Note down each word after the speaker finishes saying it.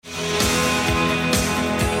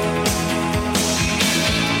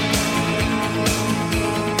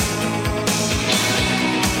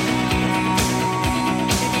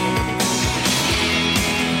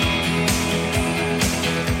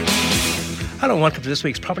Hello and welcome to this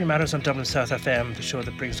week's Property Matters on Dublin South FM, the show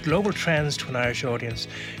that brings global trends to an Irish audience.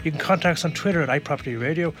 You can contact us on Twitter at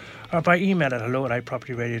iPropertyRadio or by email at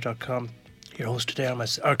hello@iPropertyRadio.com. Your host today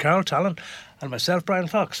are Carol Talon and myself, Brian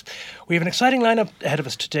Fox. We have an exciting lineup ahead of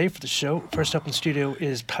us today for the show. First up in studio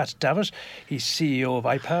is Pat Davitt. He's CEO of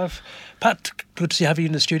IPAV. Pat, good to have you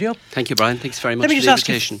in the studio. Thank you, Brian. Thanks very much for the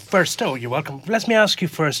invitation. You're welcome. Let me ask you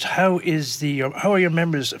first, how are your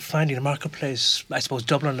members finding the marketplace, I suppose,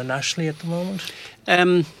 Dublin and nationally at the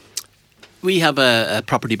moment? We have a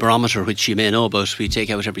property barometer, which you may know about. We take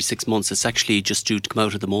out every 6 months. It's actually just due to come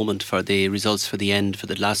out at the moment for the results for the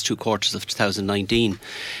last 2 quarters of 2019.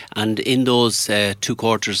 And in those 2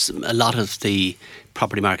 quarters, a lot of the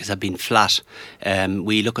property markets have been flat.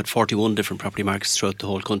 We look at 41 different property markets throughout the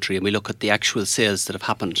whole country, and we look at the actual sales that have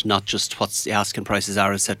happened, not just what the asking prices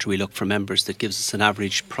are, etc. We look for members. That gives us an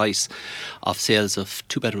average price of sales of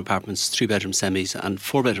 2-bedroom apartments, 3-bedroom semis and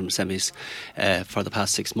 4-bedroom semis for the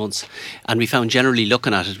past 6 months. And we found, generally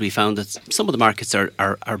looking at it, we found that some of the markets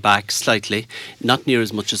are back slightly, not near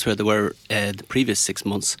as much as where they were the previous 6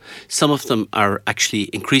 months. Some of them are actually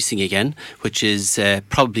increasing again, which is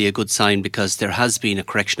probably a good sign, because there has been a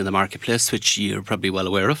correction in the marketplace, which you're probably well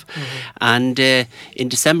aware of. And in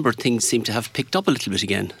December, things seem to have picked up a little bit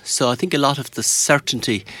again. So I think a lot of the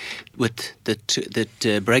certainty that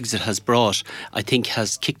Brexit has brought, I think,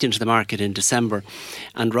 has kicked into the market in December,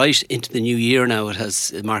 and right into the new year now,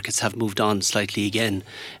 the markets have moved on slightly again.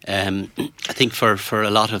 I think for a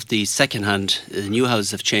lot of the second-hand, the new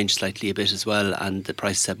houses have changed slightly a bit as well, and the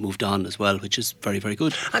prices have moved on as well, which is very, very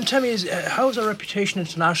good. And tell me, how's our reputation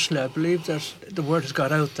internationally? I believe that the word has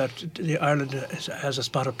got out that Ireland has a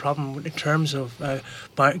spotted problem in terms of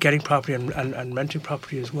getting property and renting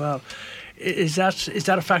property as well. Is that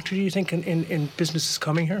a factor, do you think, in businesses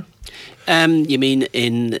coming here? You mean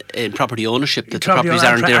in property ownership, that the properties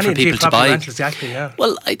aren't there for people to buy? Exactly, yeah.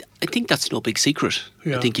 Well, I think that's no big secret.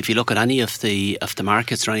 Yeah. I think if you look at any of the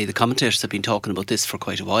markets, or any of the commentators have been talking about this for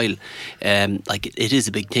quite a while, it is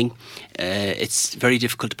a big thing. It's very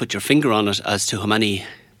difficult to put your finger on it as to how many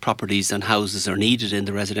properties and houses are needed in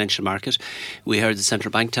the residential market. We heard the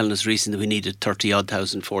central bank telling us recently that we needed 30-odd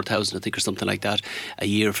thousand, 4,000, I think, or something like that, a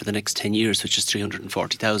year for the next 10 years, which is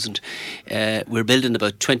 340,000. We're building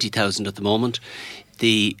about 20,000 at the moment.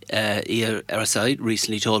 The RSI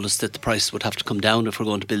recently told us that the price would have to come down if we're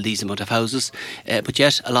going to build these amount of houses. But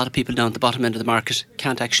yet, a lot of people down at the bottom end of the market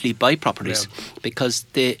can't actually buy properties, because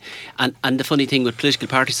and the funny thing with political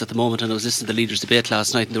parties at the moment, and I was listening to the leaders' debate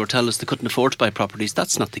last night, and they were telling us they couldn't afford to buy properties.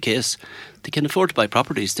 That's not the case. They can afford to buy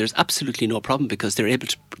properties. There's absolutely no problem, because they're able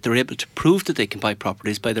to prove that they can buy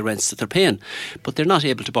properties by the rents that they're paying, but they're not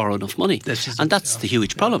able to borrow enough money, and that's the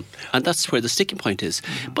huge problem, and that's where the sticking point is.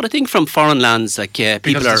 Mm-hmm. But I think from foreign lands, like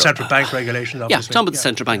people are, the central bank regulation, obviously. Yeah, talking about the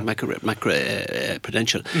central bank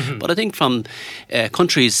macro-prudential. Mm-hmm. But I think from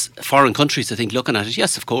foreign countries, I think looking at it,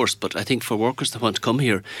 yes, of course, but I think for workers that want to come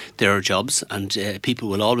here, there are jobs, and people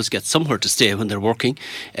will always get somewhere to stay when they're working.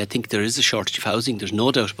 I think there is a shortage of housing, there's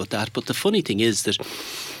no doubt about that. But the funny thing is that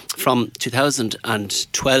from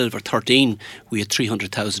 2012 or 13, we had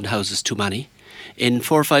 300,000 houses too many. In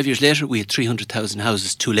 4 or 5 years later, we had 300,000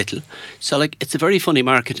 houses too little. So, it's a very funny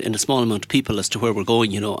market in a small amount of people as to where we're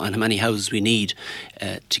going, and how many houses we need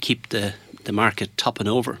to keep the market topping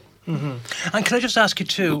over. Mm-hmm. And can I just ask you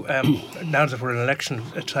too, now that we're in election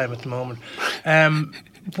time at the moment,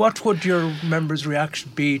 what would your members'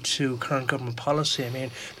 reaction be to current government policy? I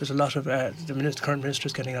mean, there's a lot of the current minister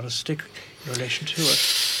is getting a lot of stick in relation to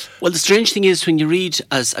it. Well, the strange thing is, when you read,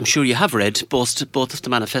 as I'm sure you have read, both of the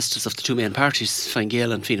manifestos of the two main parties, Fine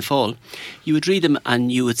Gael and Fianna Fáil, you would read them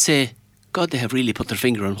and you would say, God, they have really put their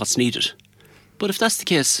finger on what's needed. But if that's the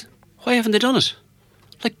case, why haven't they done it?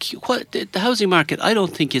 The housing market, I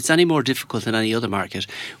don't think it's any more difficult than any other market.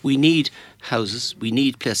 We need houses, we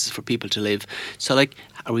need places for people to live. So,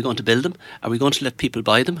 are we going to build them? Are we going to let people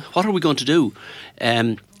buy them? What are we going to do?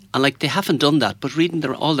 And they haven't done that, but reading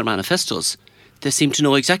all their manifestos, they seem to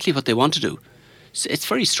know exactly what they want to do. So it's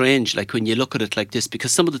very strange, when you look at it like this,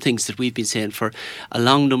 because some of the things that we've been saying for a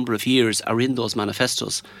long number of years are in those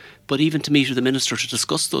manifestos. But even to meet with the minister to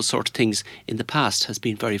discuss those sort of things in the past has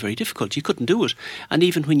been very, very difficult. You couldn't do it. And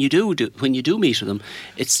even when you do meet with them,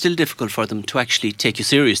 it's still difficult for them to actually take you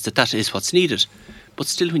serious that is what's needed. But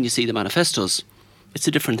still, when you see the manifestos, it's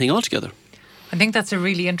a different thing altogether. I think that's a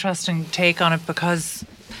really interesting take on it, because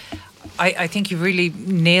I think you really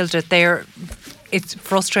nailed it there. It's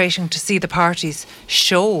frustrating to see the parties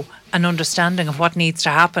show an understanding of what needs to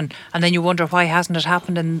happen, and then you wonder why hasn't it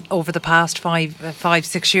happened over the past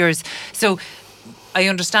 5-6 years. So I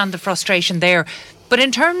understand the frustration there. But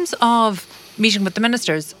in terms of meeting with the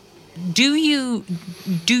ministers, do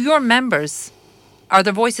your members, are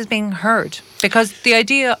their voices being heard? Because the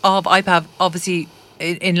idea of IPAV, obviously,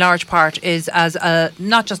 in large part, is as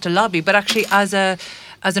not just a lobby, but actually as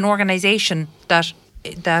an organisation that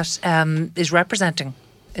is representing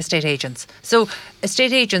estate agents. So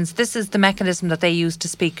estate agents, this is the mechanism that they use to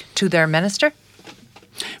speak to their minister?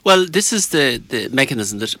 Well, this is the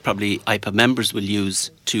mechanism that probably IPA members will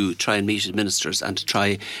use to try and meet ministers and to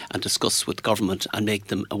try and discuss with government and make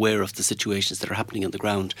them aware of the situations that are happening on the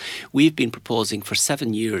ground. We've been proposing for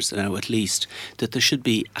 7 years now at least that there should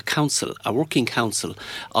be a council, a working council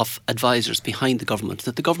of advisors behind the government,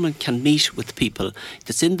 that the government can meet with people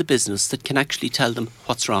that's in the business that can actually tell them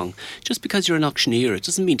what's wrong. Just because you're an auctioneer, it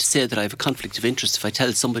doesn't mean to say that I have a conflict of interest if I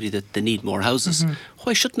tell somebody that they need more houses. Mm-hmm.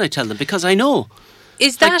 Why shouldn't I tell them? Because I know.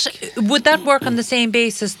 Would that work on the same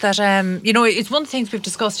basis that, it's one of the things we've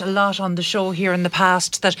discussed a lot on the show here in the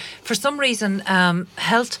past, that for some reason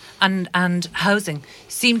health and housing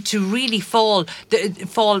seem to really fall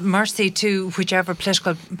mercy to whichever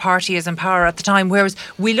political party is in power at the time, whereas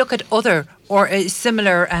we look at other or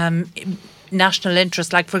similar national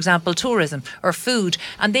interests, like for example tourism or food,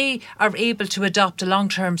 and they are able to adopt a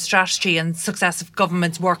long-term strategy, and successive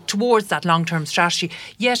governments work towards that long-term strategy.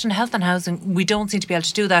 Yet in health and housing we don't seem to be able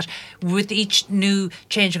to do that. With each new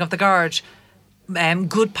changing of the guard,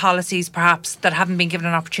 good policies perhaps that haven't been given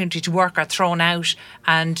an opportunity to work are thrown out,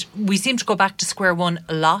 and we seem to go back to square one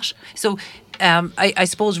a lot. So I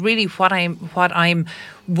suppose really what I'm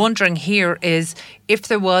wondering here is if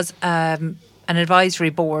there was an advisory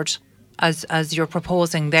board as you're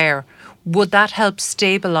proposing there, would that help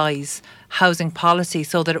stabilise housing policy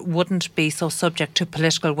so that it wouldn't be so subject to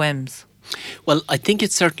political whims? Well, I think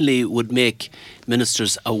it certainly would make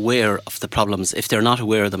ministers aware of the problems if they're not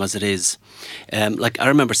aware of them as it is. Like I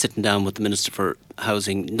remember sitting down with the Minister for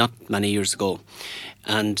Housing not many years ago,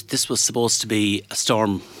 and this was supposed to be a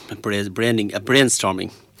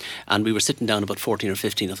brainstorming. And we were sitting down, about 14 or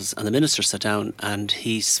 15 of us, and the Minister sat down, and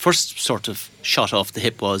his first sort of shot off the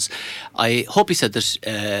hip was, I hope, he said,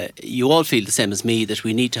 that you all feel the same as me, that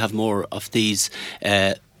we need to have more of these,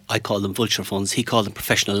 I call them vulture funds, he called them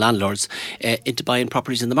professional landlords, into buying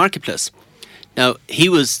properties in the marketplace. Now,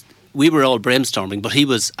 we were all brainstorming, but he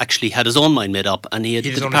was actually had his own mind made up, and he had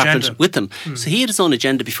the department agenda with him. So he had his own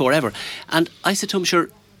agenda before ever. And I said to him, sure,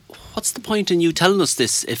 what's the point in you telling us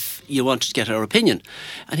this if you want to get our opinion?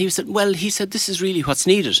 And he said, this is really what's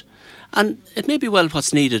needed. And it may be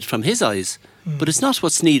what's needed from his eyes, but it's not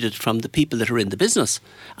what's needed from the people that are in the business.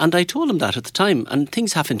 And I told him that at the time, and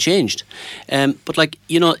things haven't changed. But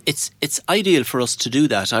it's ideal for us to do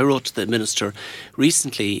that. I wrote to the Minister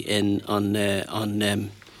recently on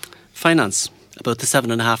finance about the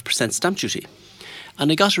 7.5% stamp duty. And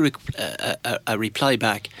I got a reply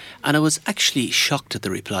back, and I was actually shocked at the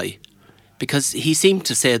reply, because he seemed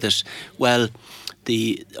to say that, or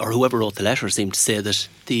whoever wrote the letter seemed to say that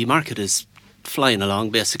the market is flying along,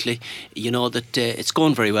 basically, that it's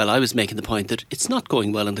going very well. I was making the point that it's not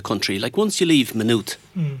going well in the country. Like, once you leave Maynooth,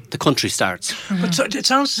 the country starts. But so it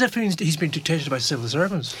sounds as if he's been dictated by civil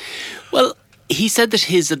servants. Well, he said that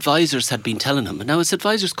his advisors had been telling him, and now his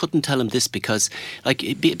advisors couldn't tell him this because,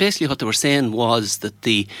 basically what they were saying was that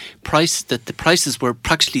the prices were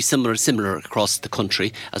practically similar across the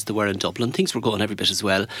country as they were in Dublin. Things were going every bit as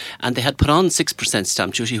well, and they had put on 6%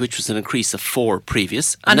 stamp duty, which was an increase of 4%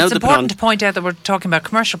 previous. And now it's important to point out that we're talking about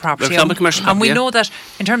commercial property. And we know that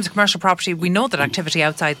in terms of commercial property, we know that activity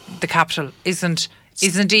outside the capital isn't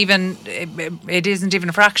even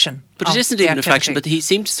a fraction. But it isn't even a fraction. But he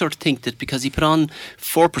seemed to sort of think that because he put on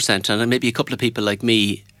 4%, and maybe a couple of people like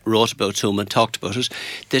me wrote about him and talked about it,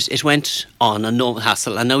 that it went on and no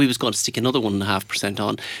hassle, and now he was going to stick another 1.5%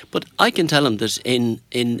 on. But I can tell him that in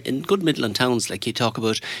good Midland towns, like you talk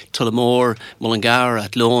about Tullamore, Mullingar,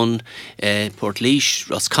 Athlone, Portlaoise,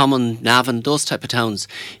 Roscommon, Navan, those type of towns,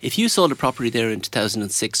 if you sold a property there in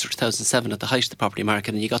 2006 or 2007 at the height of the property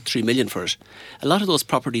market and you got 3 million for it, a lot of those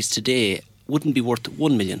properties today wouldn't be worth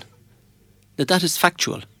 1 million. Now, that is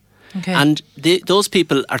factual. Okay. And those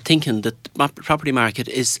people are thinking that the property market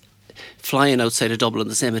is flying outside of Dublin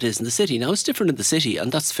the same it is in the city. Now, it's different in the city, and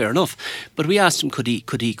that's fair enough. But we asked him, could he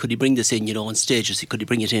bring this in, in stages? Could he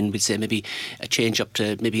bring it in? We'd say maybe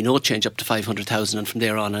no change up to 500,000, and from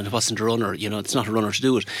there on, and it wasn't a runner. It's not a runner to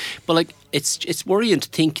do it. But it's worrying to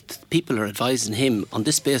think that people are advising him on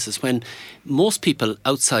this basis when most people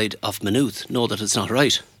outside of Maynooth know that it's not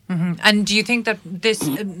right. Mm-hmm. And do you think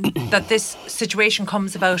that this situation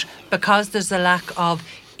comes about because there's a lack of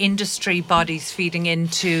industry bodies feeding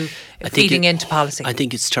into policy? I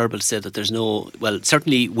think it's terrible to say that there's no. Well,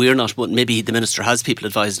 certainly we're not one. Maybe the minister has people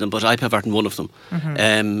advising them, but IPAV aren't one of them.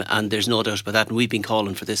 And there's no doubt about that. And we've been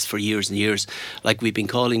calling for this for years and years. Like we've been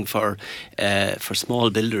calling for small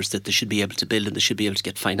builders that they should be able to build and they should be able to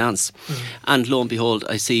get finance. And lo and behold,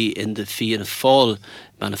 I see in the Fianna Fáil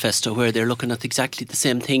manifesto where they're looking at exactly the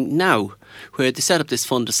same thing now, where they set up this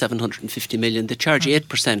fund of 750 million. They charge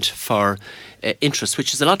 8% for interest,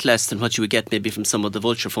 which is a lot less than what you would get maybe from some of the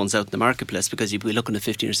vulture funds out in the marketplace, because you'd be looking at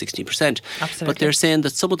 15 or 16%. Absolutely. But they're saying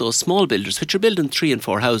that some of those small builders, which are building 3 and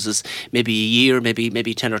 4 houses maybe a year,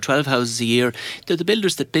 maybe 10 or 12 houses a year, they're the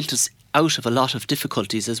builders that built us out of a lot of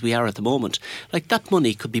difficulties as we are at the moment. Like that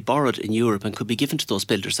money could be borrowed in Europe and could be given to those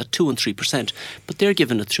builders at 2 and 3%, but they're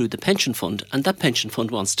given it through the pension fund, and that pension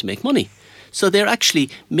fund wants to make money. So they're actually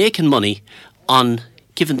making money on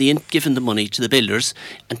giving the money to the builders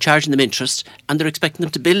and charging them interest, and they're expecting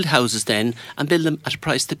them to build houses then and build them at a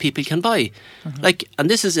price that people can buy. And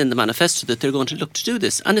this is in the manifesto that they're going to look to do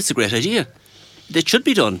this, and it's a great idea. It should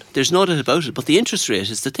be done. There's no doubt about it. But the interest rate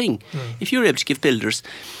is the thing. If you're able to give builders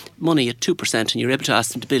money at 2% and you're able to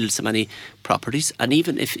ask them to build so many properties, and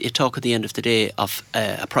even if you talk at the end of the day of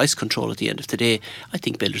a price control at the end of the day, I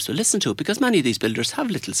think builders will listen to it, because many of these builders have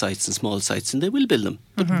little sites and small sites and they will build them.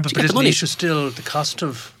 But isn't the issue still the cost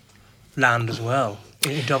of land as well,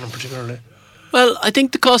 in Dublin particularly? Well, I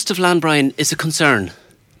think the cost of land, Brian, is a concern.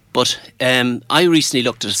 But I recently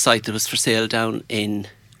looked at a site that was for sale down in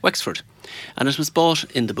Wexford, and it was bought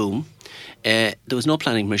in the boom. There was no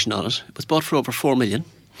planning permission on it. It was bought for over 4 million,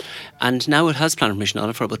 and now it has planning permission on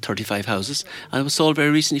it for about 35 houses, and it was sold very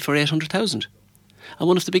recently for 800,000. And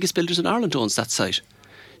one of the biggest builders in Ireland owns that site.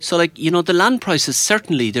 So, the land prices,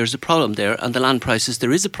 certainly there's a problem there, and the land prices,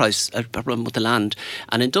 there is a problem with the land.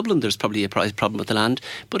 And in Dublin, there's probably a price problem with the land.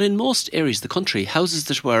 But in most areas of the country,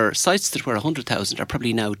 sites that were 100,000 are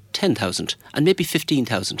probably now 10,000 and maybe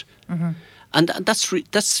 15,000. And that's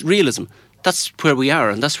realism. That's where we are,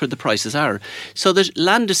 and that's where the prices are. So that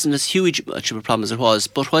land isn't as huge much of a problem as it was.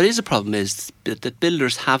 But what is a problem is that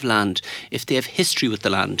builders have land. If they have history with the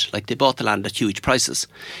land, like they bought the land at huge prices,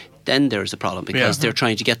 then there's a problem, because they're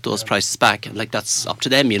trying to get those prices back. And that's up to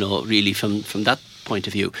them, really from that point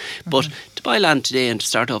of view. But to buy land today and to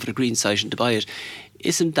start off at a green site and to buy it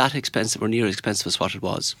isn't that expensive or near as expensive as what it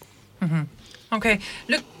was. Okay,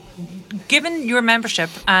 look, given your membership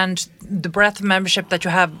and the breadth of membership that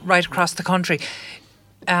you have right across the country,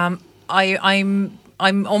 I'm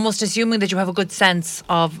almost assuming that you have a good sense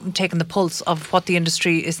of taking the pulse of what the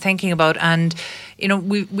industry is thinking about. And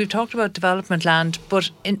we've talked about development land,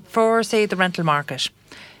 but for say the rental market,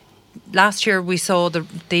 last year we saw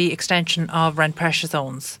the extension of rent pressure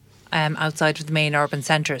zones outside of the main urban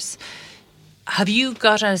centres. Have you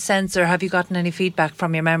got a sense, or have you gotten any feedback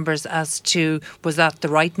from your members as to, was that the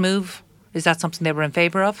right move? Is that something they were in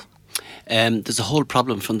favour of? There's a whole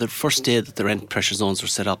problem from the first day that the rent pressure zones were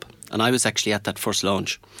set up. And I was actually at that first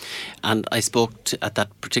launch. And I spoke at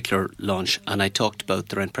that particular launch, and I talked about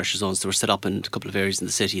the rent pressure zones that were set up in a couple of areas in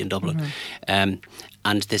the city in Dublin. And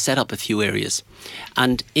they set up a few areas.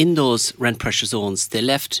 And in those rent pressure zones, they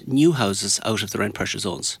left new houses out of the rent pressure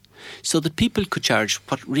zones, so that people could charge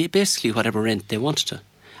basically whatever rent they wanted to.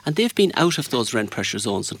 And they've been out of those rent pressure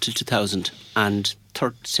zones until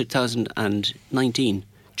 2019.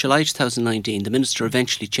 July 2019, the minister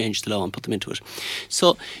eventually changed the law and put them into it.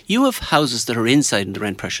 So you have houses that are inside in the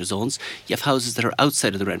rent pressure zones. You have houses that are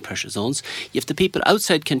outside of the rent pressure zones. You have the people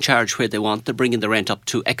outside can charge where they want. They're bringing the rent up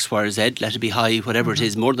to X, Y, or Z. Let it be high, whatever it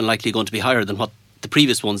is, more than likely going to be higher than what the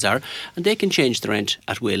previous ones are, and they can change the rent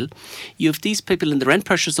at will. You have these people in the rent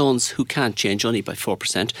pressure zones who can't change, only by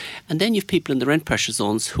 4%, and then you have people in the rent pressure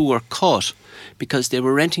zones who are caught because they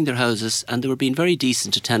were renting their houses and they were being very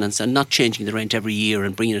decent to tenants and not changing the rent every year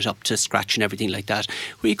and bringing it up to scratch and everything like that,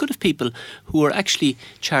 where you could have people who are actually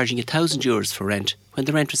charging €1,000 for rent when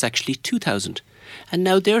the rent was actually 2,000. And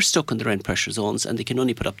now they're stuck in the rent pressure zones and they can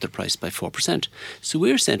only put up their price by 4%. So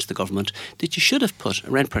we're saying to the government that you should have put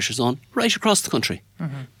a rent pressure zone right across the country.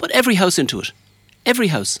 Put every house into it. Every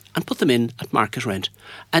house. And put them in at market rent.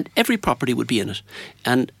 And every property would be in it.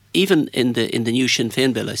 And even in the new Sinn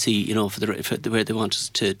Féin bill, I see, for where they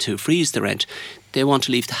want to freeze the rent, they want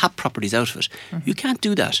to leave the HAP properties out of it. You can't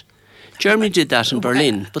do that. Germany did that in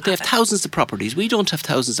Berlin, but they have thousands of properties. We don't have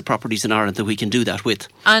thousands of properties in Ireland that we can do that with.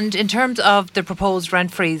 And in terms of the proposed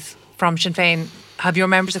rent freeze from Sinn Féin, have your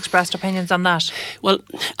members expressed opinions on that? Well,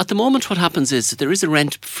 at the moment what happens is that there is a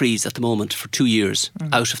rent freeze at the moment for 2 years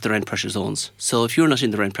out of the rent pressure zones. So if you're not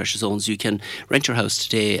in the rent pressure zones, you can rent your house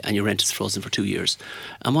today and your rent is frozen for 2 years.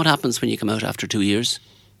 And what happens when you come out after 2 years?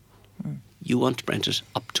 you want to rent it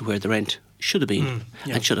up to where the rent should have been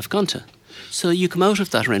and should have gone to. So you come out of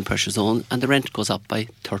that rent pressure zone and the rent goes up by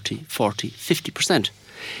 30, 40, 50%.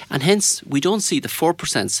 And hence, we don't see the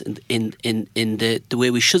 4% in the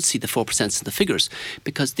way we should see the 4% in the figures,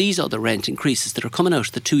 because these other rent increases that are coming out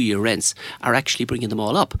of the 2-year rents are actually bringing them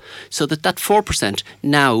all up. So that 4%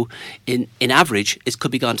 now, in average,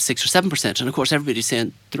 could be gone to 6 or 7%. And of course, everybody's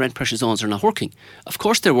saying the rent pressure zones are not working. Of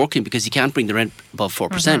course, they're working because you can't bring the rent above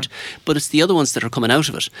 4%, but it's the other ones that are coming out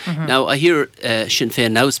of it. Now, I hear Sinn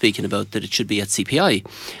Féin now speaking about that it should be at CPI,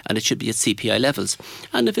 and it should be at CPI levels.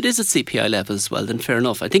 And if it is at CPI levels, well, then fair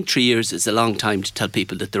enough. I think 3 years is a long time to tell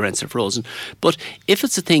people that the rents are frozen. But if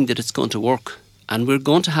it's a thing that it's going to work, and we're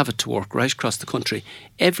going to have it to work right across the country,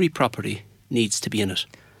 every property needs to be in it.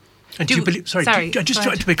 And do you believe?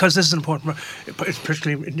 Because this is important,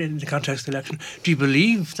 particularly in the context of the election. Do you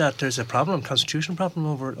believe that there's a problem, constitutional problem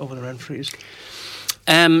over the rent freeze?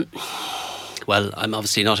 Well, I'm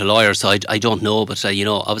obviously not a lawyer, so I don't know. But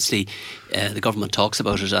obviously, the government talks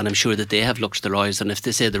about it, and I'm sure that they have looked at the lawyers. And if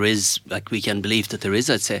they say there is, like we can believe that there is,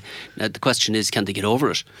 I'd say. Now the question is, can they get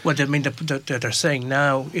over it? Well, I mean, they're saying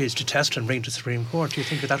now is to test and bring to the Supreme Court. Do you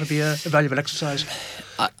think that would be a valuable exercise?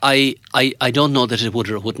 I don't know that it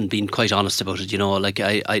would or wouldn't, being quite honest about it.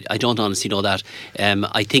 I don't honestly know that.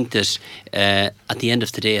 I think that at the end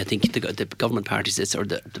of the day, I think the government parties, or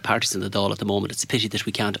the parties in the Dáil at the moment, it's a pity that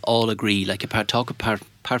we can't all agree,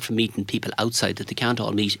 apart from meeting people outside, that they can't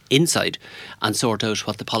all meet inside and sort out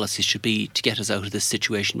what the policies should be to get us out of this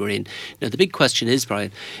situation we're in. Now, the big question is,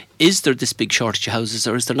 Brian, is there this big shortage of houses,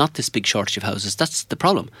 or is there not this big shortage of houses? That's the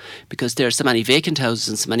problem, because there are so many vacant houses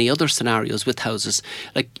and so many other scenarios with houses.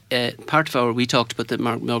 We talked about the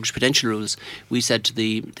mortgage prudential rules. We said to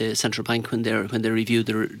the central bank when they reviewed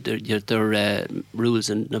their rules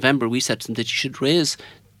in November, we said to them that you should raise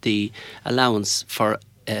the allowance for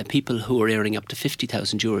people who are earning up to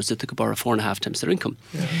 €50,000 that they could borrow 4.5 times their income.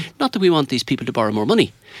 Not that we want these people to borrow more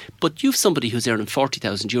money, but you've somebody who's earning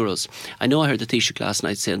 €40,000. I know I heard the Taoiseach last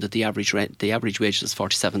night saying that the average wage is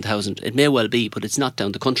 47,000. It may well be, but it's not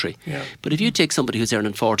down the country. But if you take somebody who's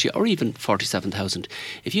earning 40 or even 47,000,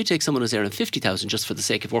 if you take someone who's earning 50,000 just for the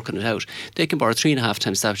sake of working it out, they can borrow 3.5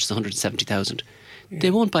 times that, which is 170,000.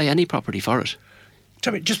 They won't buy any property for it.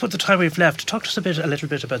 Tell me, just with the time we've left, talk to us a little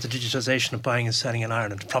bit about the digitisation of buying and selling in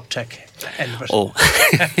Ireland, prop tech end of it. Oh.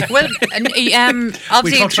 Well, obviously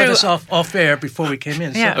we talked about this off air before we came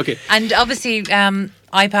in. Yeah. So. Okay. And obviously,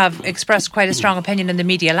 IPAV expressed quite a strong opinion in the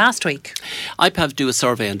media last week. IPAV do a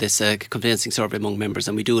survey on this, conveyancing survey among members,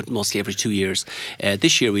 and we do it mostly every 2 years.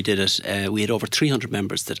 This year we did it. We had over 300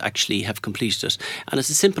 members that actually have completed it. And it's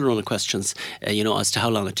a simple run of questions, as to how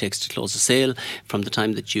long it takes to close a sale, from the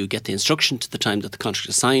time that you get the instruction to the time that the contract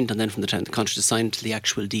is signed, and then from the time the contract is signed to the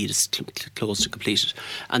actual deed is closed and completed.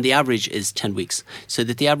 And the average is 10 weeks. So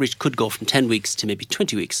that the average could go from 10 weeks to maybe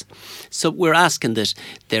 20 weeks. So we're asking that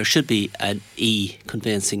there should be an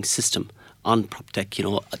conveyancing system on PropTech,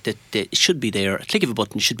 that it should be there. A click of a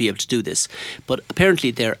button should be able to do this. But apparently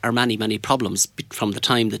there are many, many problems from the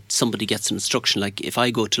time that somebody gets an instruction. Like if I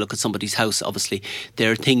go to look at somebody's house, obviously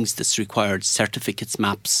there are things that's required, certificates,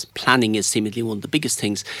 maps. Planning is seemingly one of the biggest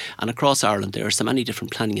things. And across Ireland there are so many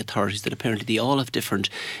different planning authorities that apparently they all have different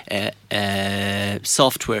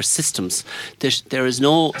software systems. There is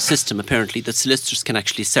no system apparently that solicitors can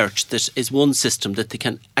actually search that is one system that they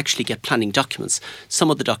can actually get planning documents. Some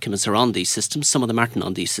of the documents are on these systems, some of them aren't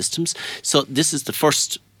on these systems. So this is the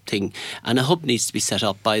first thing, and a hub needs to be set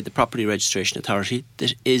up by the Property Registration Authority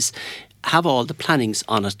that is have all the plannings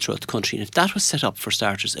on it throughout the country. And if that was set up for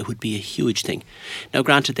starters, it would be a huge thing. Now,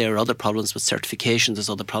 granted, there are other problems with certification. There's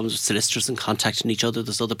other problems with solicitors and contacting each other.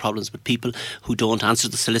 There's other problems with people who don't answer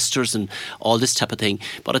the solicitors and all this type of thing.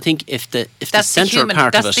 But I think if the central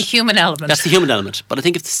part of it... That's the human element. That's the human element. But I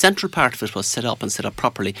think if the central part of it was set up and set up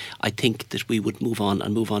properly, I think that we would move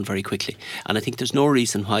on very quickly. And I think there's no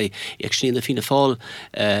reason why, actually in the Fianna Fáil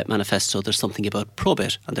manifesto, there's something about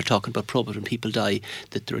probate, and they're talking about probate when people die,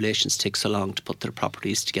 that the relations take so long to put their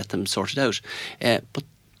properties to get them sorted out. But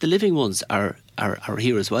the living ones are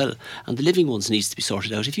here as well, and the living ones needs to be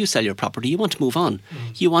sorted out. If you sell your property, you want to move on.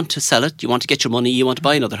 You want to sell it, you want to get your money, you want to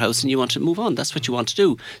buy another house, and you want to move on. That's what you want to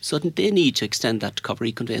do. So they need to extend that to cover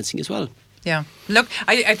e-conveyancing as well. Yeah. Look,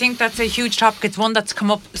 I think that's a huge topic. It's one that's come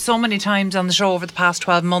up so many times on the show over the past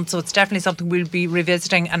 12 months, so it's definitely something we'll be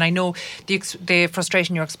revisiting. And I know the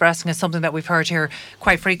frustration you're expressing is something that we've heard here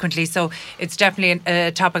quite frequently, so it's definitely a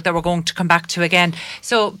topic that we're going to come back to again.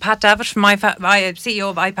 So Pat Davitt, from CEO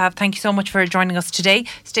of IPAV, thank you so much for joining us today.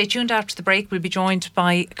 Stay tuned after the break. We'll be joined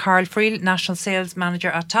by Carl Friel, National Sales Manager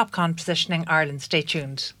at TopCon Positioning Ireland. Stay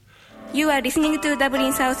tuned. You are listening to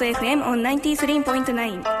Dublin South FM on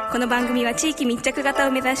 93.9 この番組は地域密着型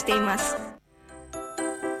を目指しています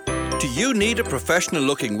Do you need a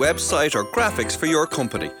professional-looking website or graphics for your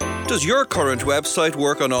company? Does your current website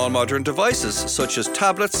work on all modern devices, such as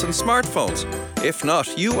tablets and smartphones? If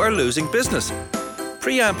not, you are losing business.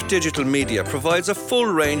 Preamp Digital Media provides a full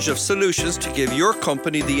range of solutions to give your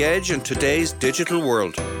company the edge in today's digital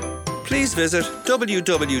world. Please visit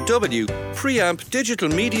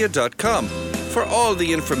www.preampdigitalmedia.com for all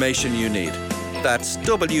the information you need. That's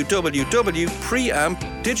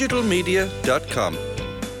www.preampdigitalmedia.com.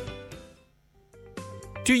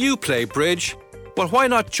 Do you play bridge? Well, why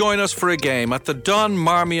not join us for a game at the Don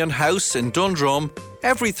Marmion House in Dundrum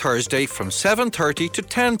every Thursday from 7:30 to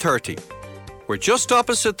 10:30. We're just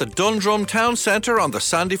opposite the Dundrum Town Centre on the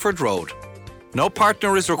Sandyford Road. No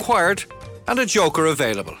partner is required and a joker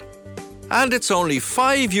available. And it's only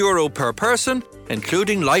 €5 per person,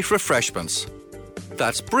 including light refreshments.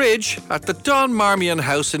 That's bridge at the Don Marmion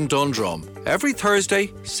House in Dundrum every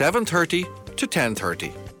Thursday, 7:30 to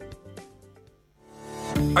 10:30.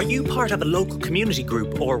 Are you part of a local community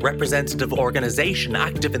group or representative organisation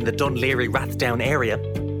active in the Dún Laoghaire-Rathdown area?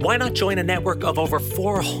 Why not join a network of over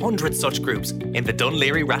 400 such groups in the Dún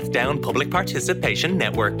Laoghaire-Rathdown Public Participation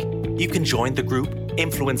Network? You can join the group,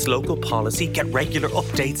 influence local policy, get regular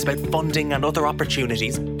updates about funding and other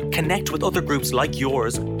opportunities, connect with other groups like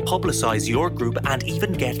yours, publicise your group and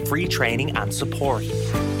even get free training and support.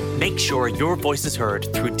 Make sure your voice is heard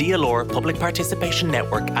through DLR Public Participation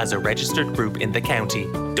Network as a registered group in the county.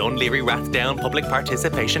 Dún Laoghaire-Rathdown Public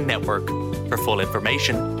Participation Network. For full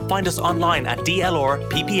information, find us online at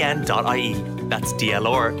dlrppn.ie. That's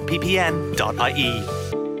dlrppn.ie.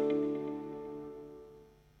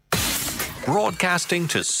 Broadcasting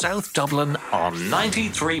to South Dublin on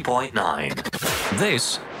 93.9.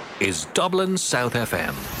 This is Dublin South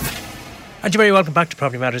FM. And you're very welcome back to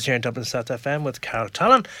Property Matters here in Dublin South FM with Carol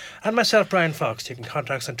Tallon and myself, Brian Fox. You can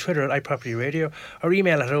contact us on Twitter at iPropertyRadio or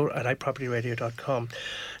email at iPropertyRadio.com.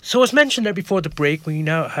 So as mentioned there before the break, we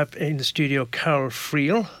now have in the studio Carol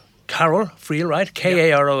Friel, right? Karol Friel,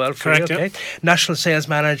 correct, okay. National Sales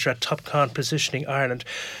Manager at TopCon Positioning Ireland.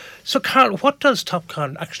 So Carol, what does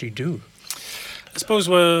TopCon actually do? I suppose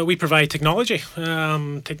we provide technology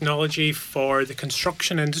for the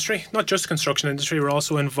construction industry, not just construction industry. We're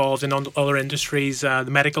also involved in other industries, the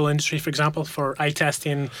medical industry, for example, for eye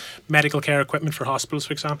testing, medical care equipment for hospitals,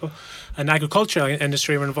 for example. And agricultural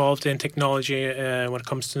industry, we're involved in technology when it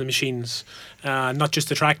comes to the machines, not just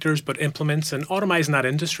the tractors, but implements and automising that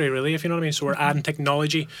industry, really, if you know what I mean. So we're adding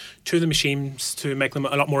technology to the machines to make them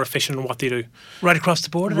a lot more efficient in what they do. Right across the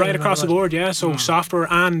board? Right across the board, yeah. So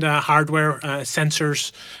software and hardware,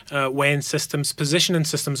 sensors, weighing systems, positioning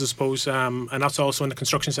systems, I suppose, and that's also on the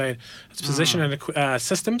construction side. It's positioning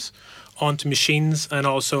systems onto machines and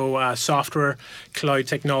also software, cloud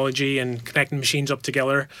technology and connecting machines up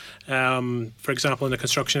together. For example, in the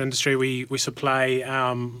construction industry, we supply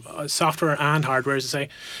software and hardware, as I say,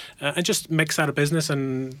 and just makes that a business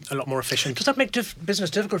and a lot more efficient. Does that make business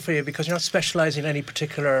difficult for you because you're not specialising in any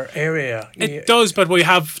particular area? It does, but we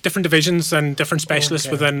have different divisions and different specialists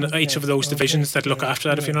within each of those divisions that look after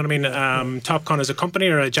that, if you know what I mean. TopCon is a company,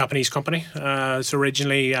 or a Japanese company. So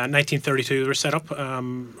originally, 1932, they were set up.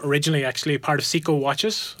 Originally, actually, part of Seiko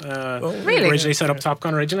Watches. Really? Originally set up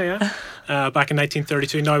TopCon originally, yeah. Back in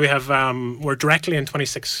 1932. Now we have, we're directly in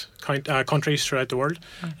 26 countries throughout the world,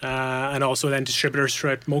 and also then distributors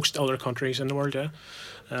throughout most other countries in the world, yeah.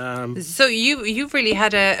 So you've really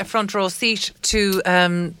had a front row seat to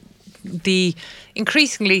the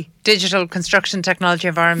increasingly digital construction technology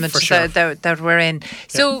environment that we're in.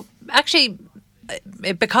 So actually,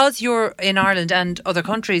 because you're in Ireland and other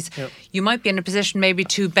countries, you might be in a position maybe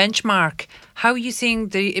to benchmark. How are you seeing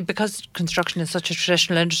because construction is such a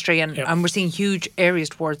traditional industry and we're seeing huge areas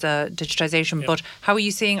towards digitisation, but how are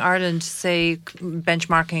you seeing Ireland, say,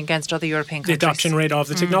 benchmarking against other European countries? The adoption rate of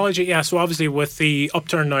the technology, so obviously with the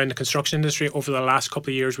upturn now in the construction industry over the last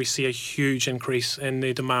couple of years, we see a huge increase in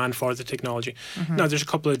the demand for the technology. Now, there's a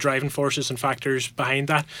couple of driving forces and factors behind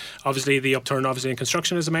that. Obviously, the upturn in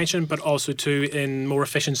construction, as I mentioned, but also too in more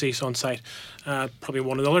efficiencies on site. Probably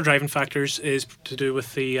one of the other driving factors is to do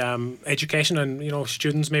with the education and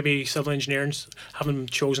students, maybe civil engineering,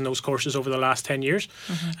 haven't chosen those courses over the last 10 years,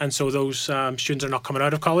 and so those students are not coming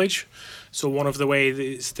out of college. So one of the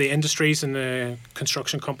ways the industries and the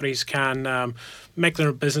construction companies can make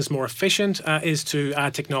their business more efficient is to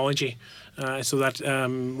add technology, so that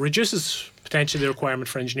reduces potentially the requirement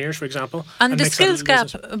for engineers, for example. And the skills gap,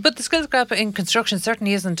 but the skills gap in construction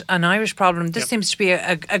certainly isn't an Irish problem. This seems to be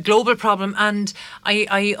a global problem. And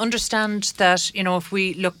I understand that, if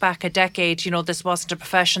we look back a decade, this wasn't a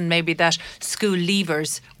profession maybe that school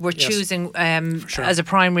leavers were choosing as a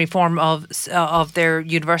primary form of their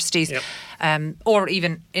universities, or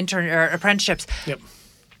even intern or apprenticeships.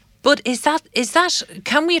 But is that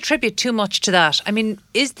can we attribute too much to that? I mean,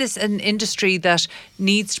 is this an industry that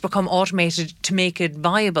needs to become automated to make it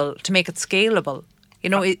viable, to make it scalable?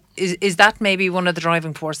 Is that maybe one of the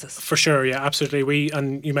driving forces? For sure, yeah, absolutely.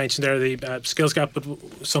 And you mentioned there the skills gap, but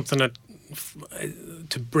something that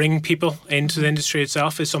to bring people into the industry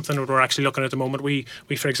itself is something that we're actually looking at the moment. We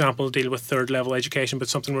for example, deal with third level education, but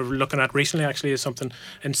something we're looking at recently actually is something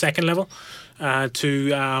in second level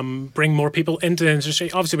to bring more people into the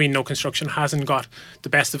industry. Obviously, we know construction hasn't got the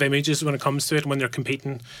best of images when it comes to it, when they're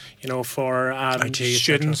competing, for IT,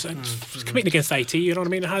 students, competing against IT, you know what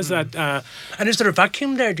I mean? It has that. And is there a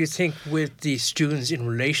vacuum there, do you think, with the students in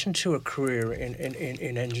relation to a career in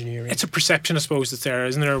engineering? It's a perception, I suppose, that's there,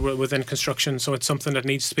 isn't there, within construction? So it's something that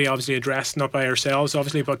needs to be obviously addressed, not by ourselves,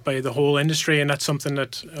 obviously, but by the whole industry. And that's something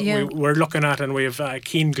that we're looking at, and we have a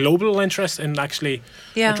keen global interest in actually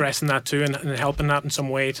addressing that too, and helping that in some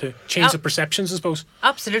way to change the perceptions, I suppose.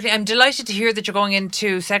 Absolutely. I'm delighted to hear that you're going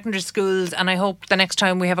into secondary schools, and I hope the next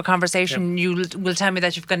time we have a conversation you will tell me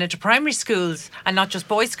that you've gone into primary schools, and not just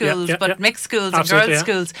boys' schools, but mixed schools and girls'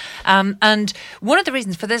 schools. And one of the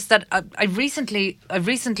reasons for this that I recently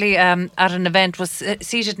at an event was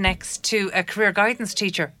seated next to a career guidance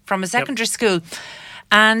teacher from a secondary school,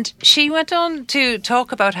 and she went on to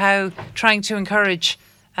talk about how trying to encourage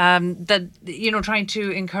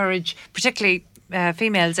particularly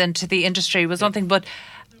females into the industry was one thing, but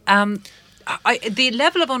the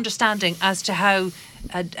level of understanding as to how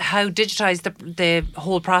digitised the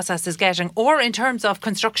whole process is getting, or in terms of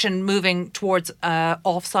construction moving towards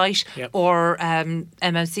off-site or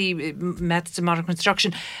MMC, methods of modern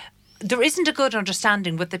construction, there isn't a good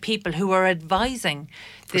understanding with the people who are advising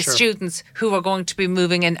the students who are going to be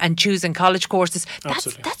moving in and choosing college courses.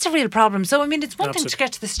 That's a real problem. So, I mean, it's one thing to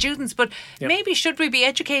get to the students, but maybe should we be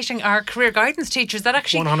educating our career guidance teachers that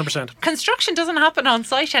actually 100% construction doesn't happen on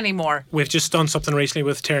site anymore? We've just done something recently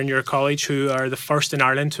with Terenure College, who are the first in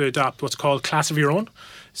Ireland to adopt what's called Class of Your Own.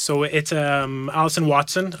 So it's Alison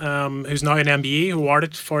Watson, who's now an MBE, who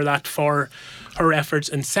awarded for that for her efforts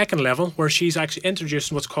in second level, where she's actually introduced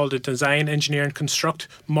what's called a design, engineer and construct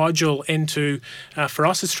module into, for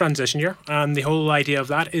us, it's transition year. And the whole idea of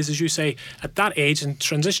that is, as you say, at that age in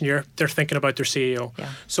transition year, they're thinking about their CEO.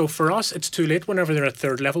 So for us, it's too late whenever they're at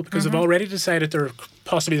third level, because they've already decided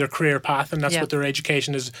possibly their career path, and that's what their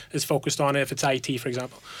education is focused on, if it's IT, for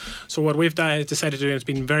example. So what we've decided to do, and it's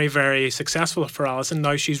been very, very successful for Alison.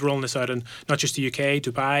 Now she's rolling this out in not just the UK,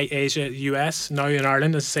 Dubai, Asia, US, now in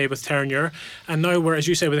Ireland, as I say, with Terenure. And now we're, as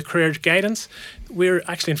you say, with the career guidance, we're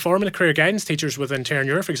actually informing the career guidance teachers within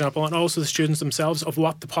Terenure, for example, and also the students themselves of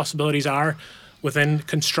what the possibilities are within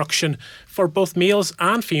construction for both males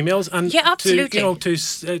and females, and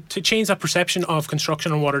to change that perception of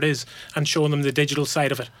construction and what it is, and showing them the digital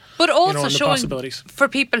side of it. But also showing for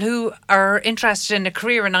people who are interested in a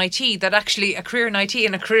career in IT that actually a career in IT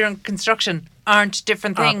and a career in construction aren't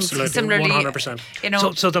different things. Absolutely, similarly,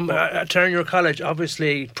 100%. So the Terenure College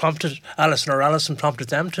obviously prompted Alison prompted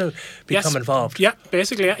them to become involved. Yeah,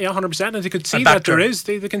 basically, 100%. And they could see that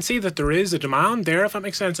they can see that there is a demand there, if that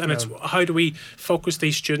makes sense. And it's how do we focus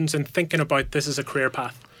these students in thinking about this as a career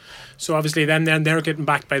path. So obviously then they're getting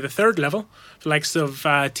backed by the third level. The likes of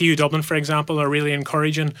TU Dublin, for example, are really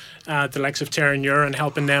encouraging the likes of Terenure and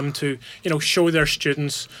helping them to show their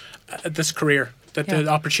students this career, that the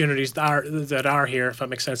opportunities that are here, if that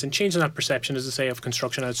makes sense, and changing that perception, as I say, of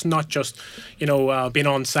construction. It's not just being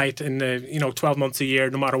on site in 12 months a year,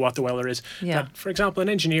 no matter what the weather is. That, for example, an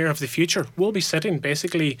engineer of the future will be sitting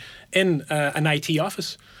basically in an IT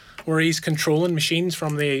office, where he's controlling machines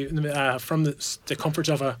from the comforts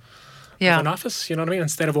of an office, you know what I mean,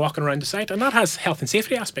 instead of walking around the site. And that has health and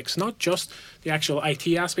safety aspects, not just the actual IT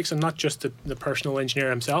aspects, and not just the personal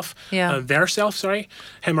engineer himself, him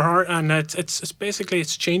or her. And it's basically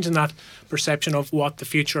changing that perception of what the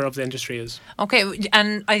future of the industry is. Okay,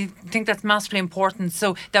 and I think that's massively important.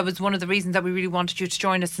 So that was one of the reasons that we really wanted you to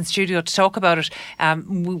join us in studio to talk about it.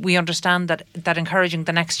 We understand that encouraging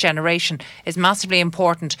the next generation is massively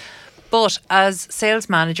important. But as sales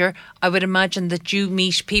manager, I would imagine that you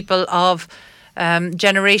meet people of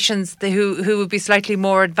generations who would be slightly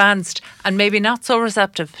more advanced and maybe not so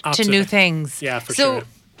receptive to new things. Yeah, for sure.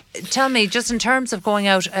 So tell me, just in terms of going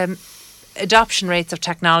out, adoption rates of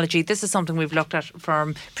technology. This is something we've looked at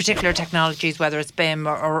from particular technologies, whether it's BIM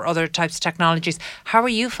or other types of technologies. How are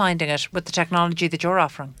you finding it with the technology that you're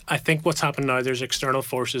offering? I think what's happened now, there's external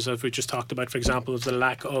forces, as we just talked about, for example, is the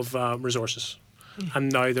lack of resources.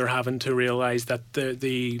 And now they're having to realise that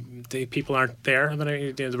the people aren't there. I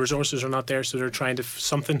mean, the resources are not there, so they're trying to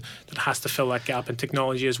something that has to fill that gap. And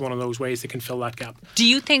technology is one of those ways they can fill that gap. Do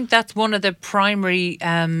you think that's one of the primary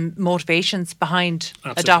motivations behind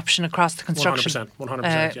adoption across the construction?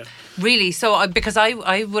 100%, yeah. Really? So, because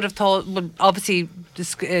I would have thought, well, obviously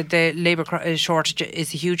the labour shortage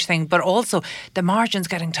is a huge thing, but also the margins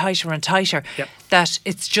getting tighter and tighter. Yep. That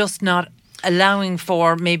it's just not allowing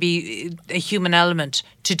for maybe a human element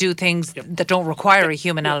to do things that don't require a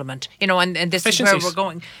human element, and this is where we're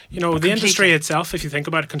going. The industry itself, if you think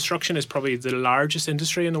about it, construction is probably the largest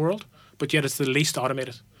industry in the world, but yet it's the least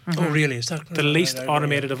automated. Oh, really? Is that the least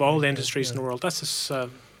automated of all the industries in the world? That's just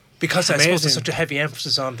because I suppose there's such a heavy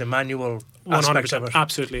emphasis on the manual aspect of it.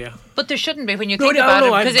 Absolutely, yeah. But there shouldn't be when you think about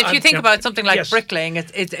it, because if you think about something like bricklaying,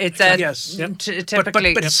 it's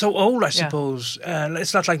typically. But it's so old, I suppose.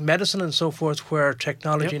 It's not like medicine and so forth, where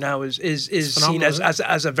technology now is seen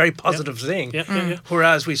as a very positive thing.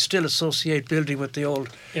 Whereas we still associate building with the old,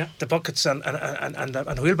 the buckets and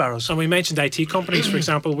wheelbarrows. And we mentioned IT companies, for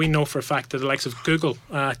example. We know for a fact that the likes of Google,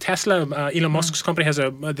 Tesla, Elon Musk's company has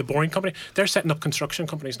the Boring company. They're setting up construction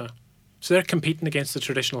companies now. So they're competing against the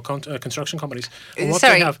traditional construction companies.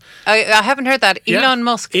 Sorry, I haven't heard that. Elon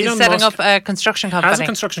Musk is setting up a construction company. Has a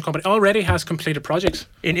construction company. Already has completed projects.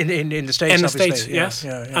 In the States, in the obviously. States, yes.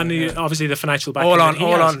 And obviously the financial backing. All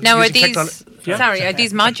on. Now, are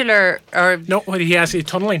these modular or... No, he has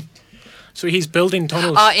tunnelling. So he's building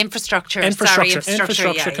tunnels. Infrastructure,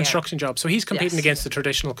 construction jobs. So he's competing against the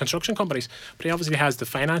traditional construction companies. But he obviously has the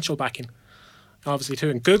financial backing. Obviously too,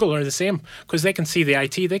 and Google are the same, because they can see the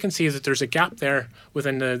IT, they can see that there's a gap there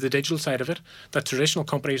within the digital side of it, that traditional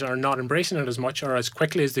companies are not embracing it as much or as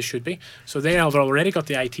quickly as they should be. So they have already got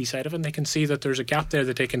the IT side of it, and they can see that there's a gap there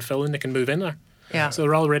that they can fill and they can move in there. Yeah. So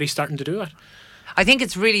they're already starting to do that. I think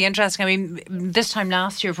it's really interesting. I mean, this time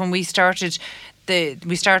last year when we started the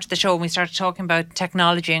show and we started talking about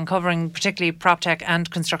technology and covering particularly prop tech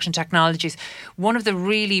and construction technologies, one of the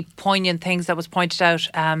really poignant things that was pointed out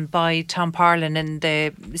by Tom Parlin in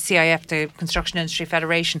the CIF, the Construction Industry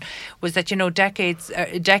Federation, was that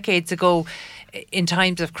decades ago, in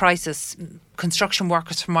times of crisis, construction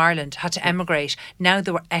workers from Ireland had to emigrate. Now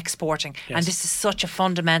they were exporting. Yes. And this is such a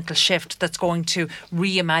fundamental shift that's going to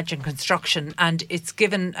reimagine construction. And it's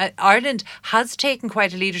given... Ireland has taken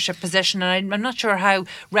quite a leadership position, and I'm not sure how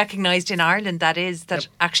recognised in Ireland that is, that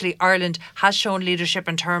actually Ireland has shown leadership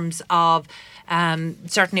in terms of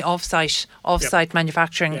certainly off-site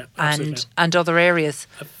manufacturing and other areas.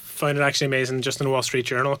 I found it actually amazing. Just in the Wall Street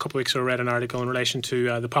Journal a couple of weeks ago, I read an article in relation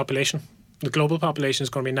to the population. The global population is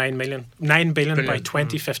going to be 9 billion by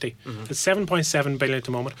 2050. It's 7.7 billion at the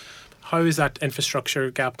moment. How is that infrastructure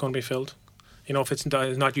gap going to be filled? If it's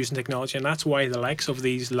not using technology, and that's why the likes of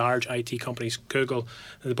these large IT companies, Google,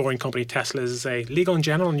 the Boring company, Tesla, as I say, Legal in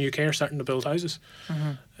general in the UK are starting to build houses.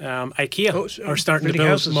 IKEA are starting to build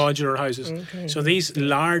houses. Modular houses. Okay. So these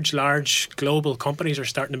large global companies are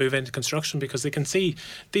starting to move into construction because they can see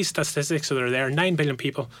these statistics that are there. 9 billion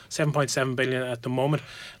people, 7.7 billion at the moment.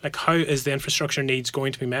 Like, how is the infrastructure needs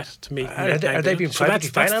going to be met to meet? Are they being privately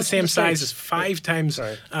financed? That's the same size as 5 times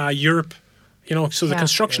Europe. So the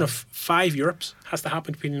construction of 5 Europes has to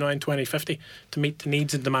happen between now and 2050 to meet the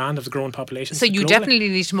needs and demand of the growing population. So you definitely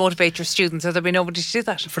need to motivate your students, so there'll be nobody to do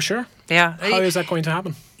that. For sure. Yeah. How is that going to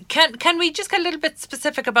happen? Can we just get a little bit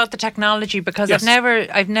specific about the technology, because I've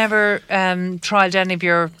never trialed any of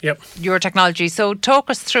your technology. So talk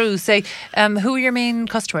us through. Say, who are your main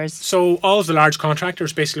customers? So all of the large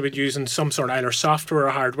contractors basically would use some sort of either software or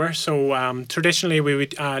hardware. So traditionally we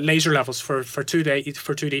would laser levels for 2D,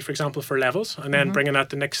 for example, for levels, and then bringing that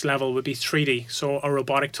the next level would be 3D. So a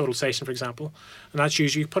robotic total station, for example, and that's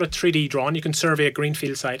usually you put a 3D drawing. You can survey a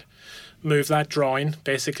greenfield site. Move that drawing,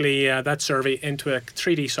 basically that survey, into a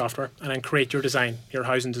 3D software, and then create your design, your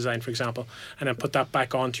housing design, for example, and then put that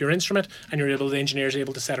back onto your instrument, and the engineers are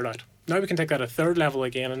able to set it out. Now we can take that a third level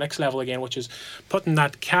again, a next level again, which is putting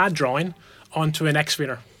that CAD drawing onto an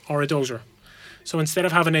excavator or a dozer. So instead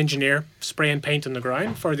of having an engineer spray and paint on the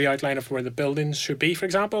ground for the outline of where the buildings should be, for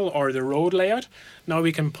example, or the road layout, now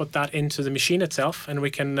we can put that into the machine itself, and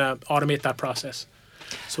we can automate that process.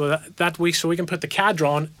 So so we can put the CAD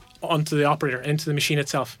drawing onto the operator, into the machine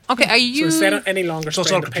itself. Okay, So instead of any longer... So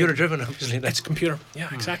it's all computer driven, obviously. It's computer,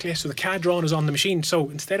 exactly. So the CAD drawing is on the machine.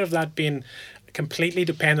 So instead of that being completely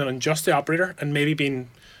dependent on just the operator and maybe being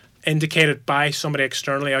indicated by somebody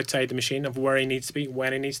externally outside the machine of where he needs to be,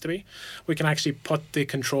 when he needs to be. We can actually put the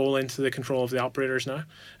control into the control of the operators now,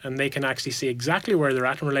 and they can actually see exactly where they're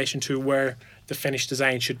at in relation to where the finished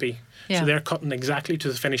design should be. So they're cutting exactly to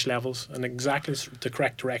the finished levels and exactly the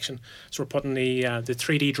correct direction. So we're putting the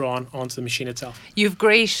 3D drawing onto the machine itself. You've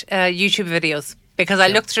great YouTube videos. Because I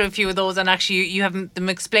looked through a few of those, and actually you have them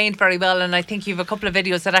explained very well, and I think you have a couple of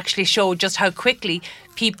videos that actually show just how quickly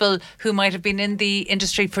people who might have been in the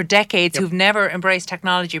industry for decades, who've never embraced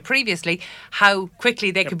technology previously, how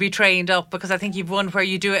quickly they could be trained up. Because I think you've one where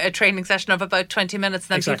you do a training session of about 20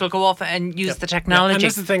 minutes, and then people go off and use the technology. And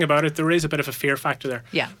that's the thing about it, there is a bit of a fear factor there.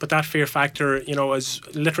 But that fear factor, is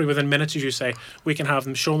literally within minutes, as you say, we can have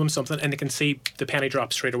them, show them something, and they can see the penny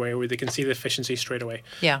drop straight away, or they can see the efficiency straight away.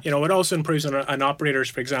 It also improves on an operators,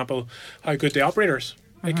 for example, how good the operators.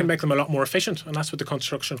 It can make them a lot more efficient, and that's what the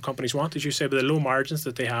construction companies want. As you say, with the low margins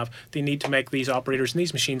that they have, they need to make these operators and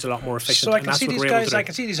these machines a lot more efficient. So I can see these guys, I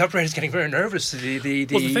can see these operators getting very nervous. The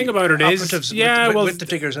thing about it is, with the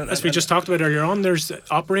figures. As we just talked about earlier on, there's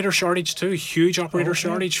operator shortage too, huge operator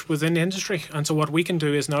shortage within the industry. And so what we can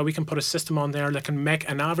do is now we can put a system on there that can make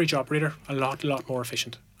an average operator a lot more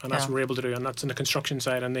efficient. And that's what we're able to do, and that's on the construction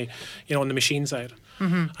side and the on the machine side.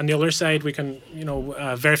 On the other side, we can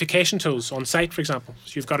verification tools on site, for example.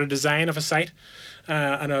 So you've got a design of a site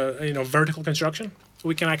and a vertical construction.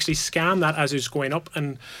 We can actually scan that as it's going up,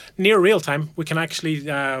 and near real time we can actually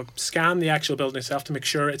scan the actual building itself to make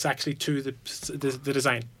sure it's actually to the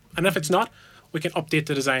design. And if it's not, we can update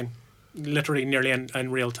the design literally nearly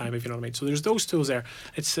in real time, if you know what I mean. So there's those tools there.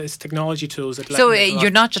 It's technology tools that. So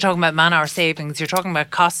you're not just talking about man-hour savings. You're talking about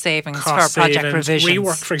cost savings for project revisions.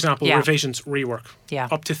 Rework, for example, revisions, rework. Yeah.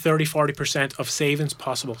 Up to 30-40% of savings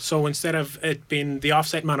possible. So instead of it being the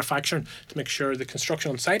offsite manufacturing to make sure the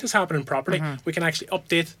construction on site is happening properly, we can actually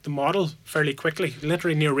update the model fairly quickly,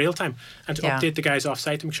 literally near real time, and to update the guys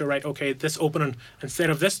offsite to make sure, right, okay, this opening, instead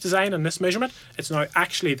of this design and this measurement, it's now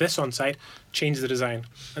actually this on site. Change the design,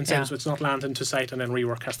 and so it's not landing to site and then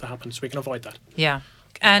rework has to happen. So we can avoid that. Yeah,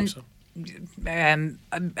 and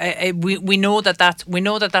we know that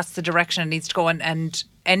that's the direction it needs to go, and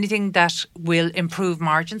anything that will improve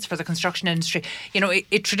margins for the construction industry.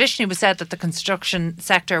 It traditionally was said that the construction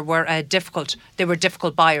sector were difficult. They were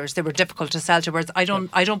difficult buyers. They were difficult to sell to. Whereas I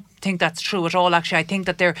don't think that's true at all. Actually, I think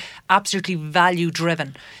that they're absolutely value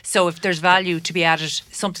driven. So if there's value to be added,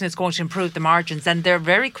 something that's going to improve the margins, then they're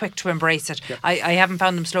very quick to embrace it. I haven't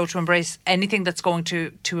found them slow to embrace anything that's going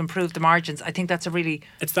to improve the margins. I think that's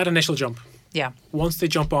it's that initial jump. Yeah. Once they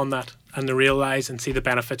jump on that and they realise and see the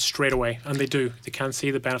benefits straight away, and they can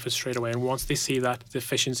see the benefits straight away. And once they see that, the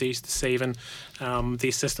efficiencies, the saving,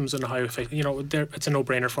 these systems and how it's a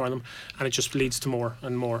no-brainer for them, and it just leads to more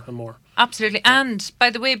and more and more. Absolutely. And by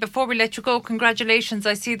the way, before we let you go, congratulations!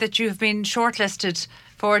 I see that you have been shortlisted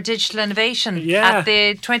for digital innovation at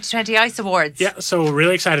the 2020 ICE Awards. Yeah, so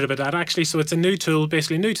really excited about that actually. So it's a new tool,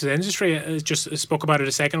 basically new to the industry. I just spoke about it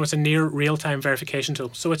a second. It's a near real-time verification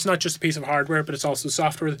tool. So it's not just a piece of hardware, but it's also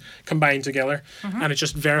software combined together, and it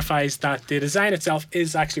just verifies that the design itself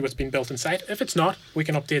is actually what's been built inside. If it's not, we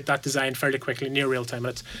can update that design fairly quickly, near real-time.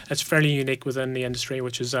 And it's fairly unique within the industry,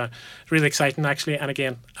 which is really exciting actually, and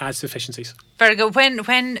again, adds to efficiencies. Very good.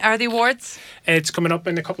 When are the awards? It's coming up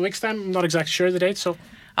in a couple of weeks' time. I'm not exactly sure of the date, so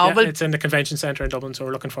it's in the convention centre in Dublin, so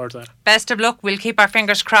we're looking forward to that. Best of luck. We'll keep our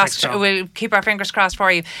fingers crossed. We'll keep our fingers crossed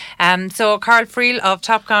for you. So Carl Friel of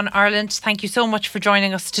TopCon Ireland, thank you so much for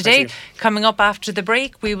joining us today. Coming up after the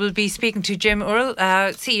break, we will be speaking to Jim Earle,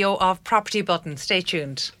 CEO of Property Button. Stay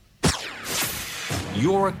tuned.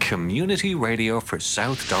 Your community radio for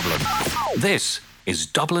South Dublin. This is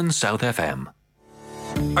Dublin South FM.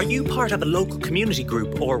 Are you part of a local community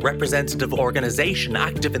group or representative organisation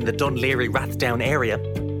active in the Dun Laoghaire Rathdown area?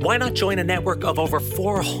 Why not join a network of over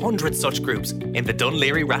 400 such groups in the Dun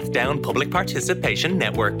Laoghaire Rathdown Public Participation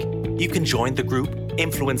Network? You can join the group,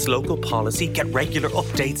 influence local policy, get regular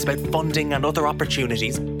updates about funding and other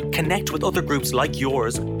opportunities, connect with other groups like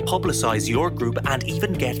yours, publicise your group, and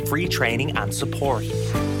even get free training and support.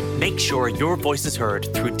 Make sure your voice is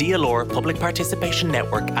heard through DLR Public Participation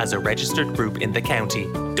Network as a registered group in the county.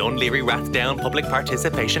 Dun Laoghaire Rathdown Public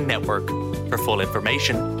Participation Network. For full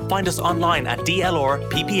information, find us online at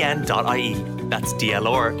dlrppn.ie. That's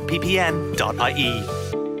dlrppn.ie.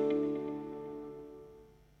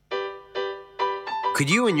 Could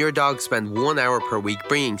you and your dog spend 1 hour per week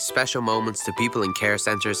bringing special moments to people in care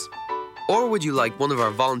centres? Or would you like one of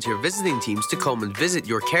our volunteer visiting teams to come and visit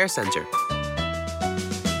your care centre?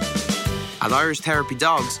 At Irish Therapy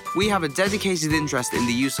Dogs, we have a dedicated interest in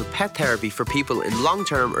the use of pet therapy for people in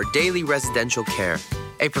long-term or daily residential care.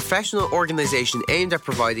 a professional organisation aimed at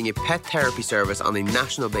providing a pet therapy service on a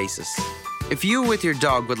national basis. If you with your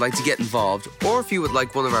dog would like to get involved, or if you would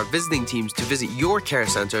like one of our visiting teams to visit your care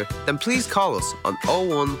centre, then please call us on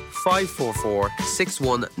 01 544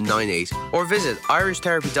 6198 or visit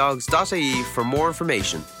irishtherapydogs.ie for more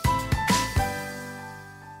information.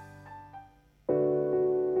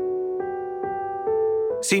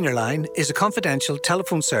 Senior Line is a confidential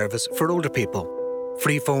telephone service for older people.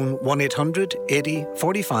 Free phone 1800 80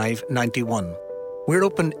 45 91. We're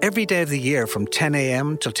open every day of the year from 10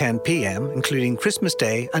 a.m. till 10 p.m, including Christmas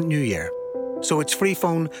Day and New Year. So it's free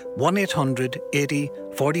phone 1800 80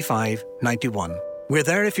 45 91. We're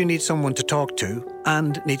there if you need someone to talk to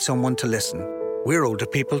and need someone to listen. We're older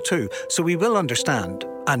people too, so we will understand,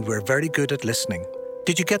 and we're very good at listening.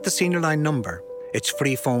 Did you get the Senior Line number? It's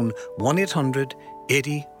free phone 1800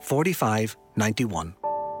 80 45 91.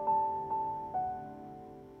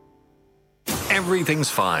 Everything's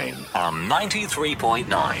fine on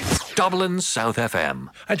 93.9 Dublin South FM.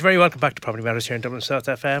 And very welcome back to Property Matters here in Dublin South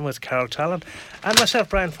FM with Carol Talon and myself,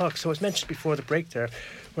 Brian Fox. So as mentioned before the break there,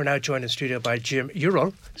 we're now joined in studio by Jim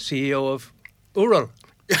Urall, CEO of Urall.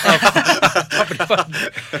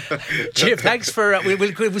 Jim, thanks for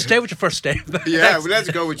we'll stay with your first name. Yeah, well, let's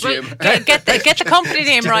go with Jim. Get the company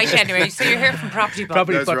name right anyway. So you're here from Property Bud.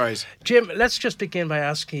 That's right. Jim, let's just begin by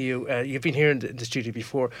asking you. You've been here in the studio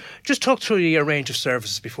before. Just talk through your range of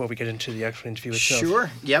services before we get into the actual interview itself. Sure.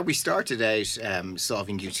 Yeah, we started out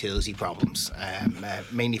solving utility problems,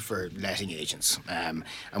 mainly for letting agents, and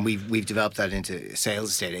we've developed that into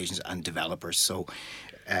sales estate agents and developers. So.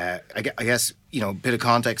 I guess, a bit of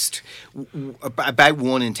context, about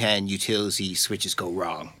 1 in 10 utility switches go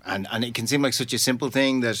wrong. And it can seem like such a simple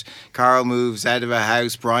thing that Carl moves out of a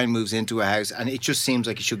house, Brian moves into a house, and it just seems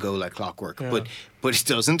like it should go like clockwork. Yeah. But it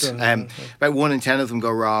doesn't. About 1 in 10 of them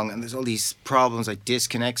go wrong, and there's all these problems like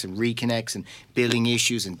disconnects and reconnects and billing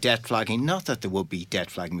issues and debt flagging. Not that there would be debt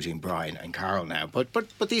flagging between Brian and Carl now, but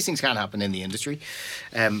these things can happen in the industry.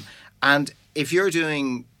 And if you're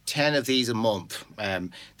doing 10 of these a month,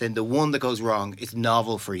 then the one that goes wrong is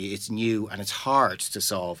novel for you, it's new, and it's hard to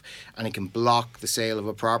solve, and it can block the sale of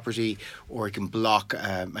a property, or it can block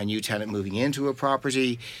a new tenant moving into a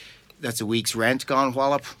property. That's a week's rent gone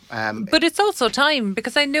wallop. But it's also time,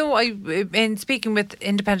 because I know in speaking with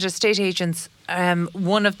independent estate agents,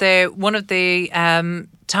 one of the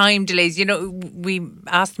time delays, we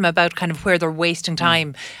asked them about kind of where they're wasting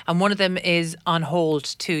time, and one of them is on hold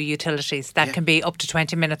to utilities. That can be up to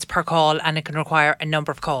 20 minutes per call, and it can require a number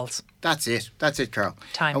of calls. That's it, Carl.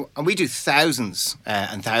 Time. And we do thousands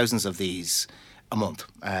and thousands of these a month.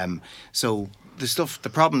 So the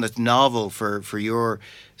problem that's novel for your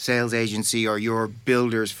sales agency or your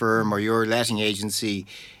builder's firm or your letting agency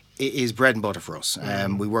is bread and butter for us.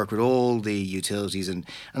 We work with all the utilities, and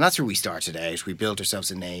that's where we started out. We built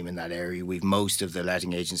ourselves a name in that area. We've most of the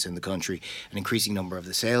letting agents in the country, an increasing number of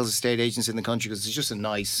the sales estate agents in the country, because it's just a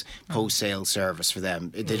nice post-sale service for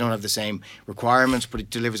them. They don't have the same requirements, but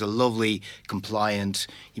it delivers a lovely, compliant.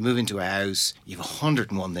 You move into a house, you have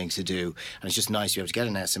 101 things to do, and it's just nice to be able to get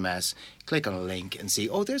an SMS, click on a link and see,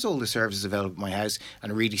 there's all the services available at my house,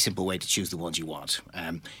 and a really simple way to choose the ones you want.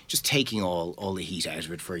 Just taking all the heat out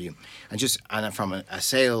of it for you. And from a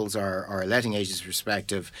sales or a letting agent's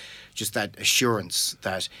perspective, just that assurance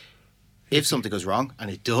that if something goes wrong, and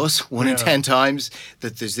it does 1 in 10 times,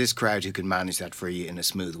 that there's this crowd who can manage that for you in a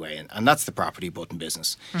smooth way. And that's the property button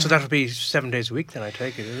business. So that would be 7 days a week then, I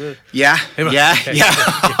take it, is it? Yeah.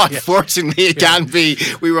 Unfortunately, it can be.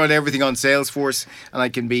 We run everything on Salesforce, and I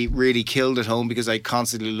can be really killed at home because I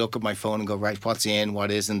constantly look at my phone and go, right, what's in,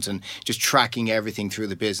 what isn't, and just tracking everything through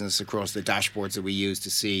the business across the dashboards that we use to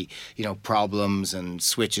see, problems and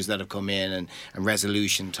switches that have come in and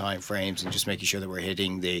resolution timeframes, and just making sure that we're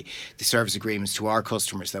hitting the service agreements to our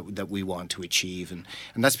customers that we want to achieve, and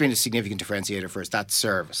that's been a significant differentiator for us, that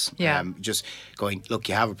service. Just going, look,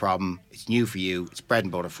 you have a problem, it's new for you, it's bread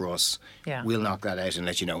and butter for us, we'll knock that out and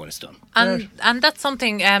let you know when it's done. And that's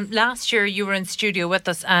something, last year you were in studio with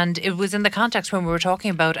us, and it was in the context when we were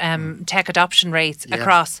talking about tech adoption rates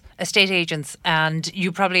across estate agents, and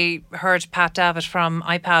you probably heard Pat Davitt from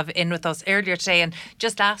IPAV in with us earlier today, and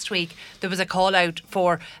just last week there was a call out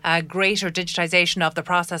for greater digitisation of the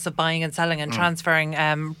process of buying and selling and transferring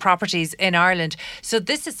properties in Ireland. So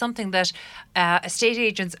this is something that estate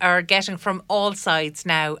agents are getting from all sides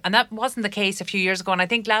now, and that wasn't the case a few years ago. And I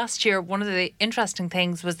think last year one of the interesting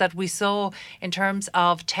things was that we saw, in terms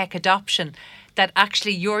of tech adoption, that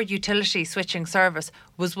actually your utility switching service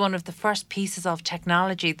was one of the first pieces of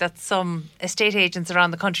technology that some estate agents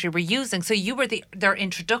around the country were using. So you were their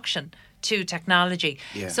introduction to technology.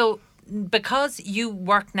 So because you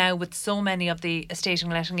work now with so many of the estate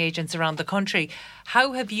and letting agents around the country,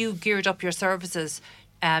 how have you geared up your services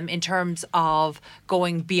in terms of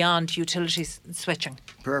going beyond utilities switching?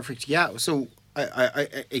 Perfect. Yeah. So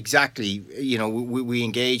I exactly. You know, we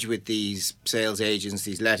engage with these sales agents,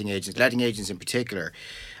 these letting agents in particular,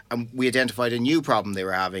 and we identified a new problem they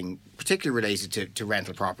were having, particularly related to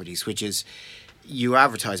rental properties, which is you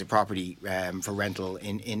advertise a property for rental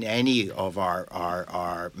in any of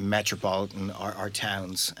our metropolitan our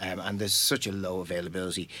towns, and there's such a low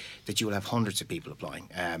availability that you will have hundreds of people applying,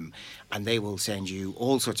 and they will send you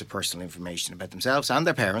all sorts of personal information about themselves and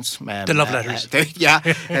their parents. The love letters.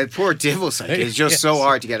 Poor Divils. It's just so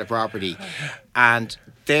hard to get a property, and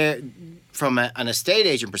they're from an estate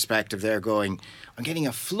agent perspective, they're going, I'm getting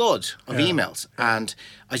a flood of emails, and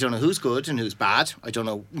I don't know who's good and who's bad. I don't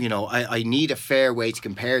know, I need a fair way to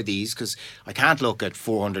compare these, because I can't look at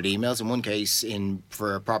 400 emails. In one case,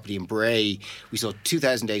 for a property in Bray, we saw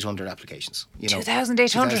 2,800 applications.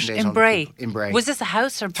 2,800 in Bray? In Bray. Was this a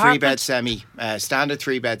house or apartment? 3-bed semi, standard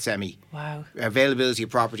 3-bed semi. Wow. Availability of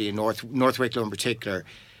property in North Wicklow in particular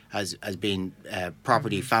has been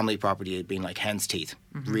family property has been like hen's teeth,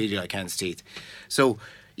 really like hen's teeth. So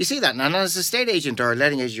you see that, and as a estate agent or a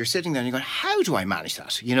letting agent, you're sitting there and you're going, how do I manage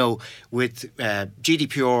that? With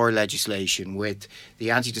GDPR legislation, with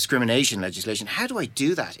the anti-discrimination legislation, how do I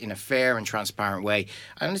do that in a fair and transparent way?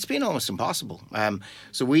 And it's been almost impossible.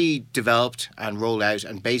 So we developed and rolled out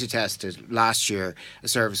and beta tested last year a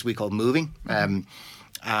service we call Moving, and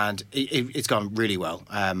it's gone really well.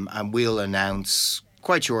 And we'll announce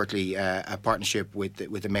quite shortly a partnership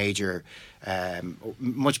with a major,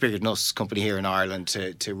 much bigger than us company here in Ireland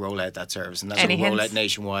to roll out that service, and that's going to roll out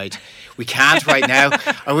nationwide. We can't right now.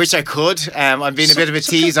 I wish I could. I'm being a bit of a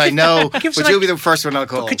tease, I know, but you'll be the first one I'll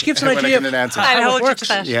call. Could you give us an idea of how it works?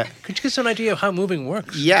 Yeah. Could you give us an idea of how Moving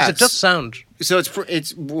works? Yeah, it does sound. So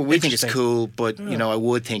we think it's cool, but I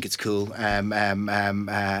would think it's cool.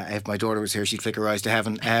 If my daughter was here, she'd flick her eyes to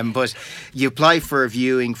heaven. But you apply for a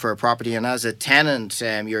viewing for a property, and as a tenant,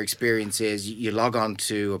 your experience is you log on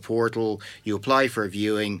to a portal, you apply for a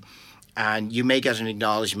viewing, and you may get an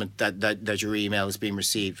acknowledgement that your email has been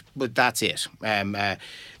received, but that's it.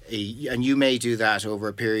 And you may do that over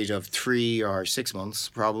a period of 3 or 6 months,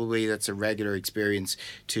 probably. That's a regular experience,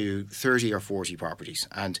 to 30 or 40 properties,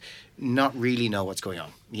 and not really know what's going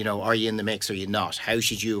on. Are you in the mix or are you not? How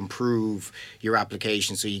should you improve your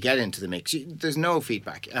application so you get into the mix? There's no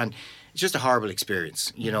feedback, and it's just a horrible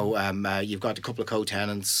experience. You've got a couple of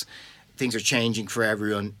co-tenants. Things are changing for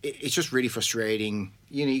everyone. It's just really frustrating.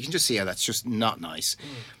 You can just see how that's just not nice.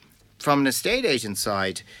 From an estate agent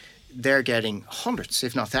side, they're getting hundreds,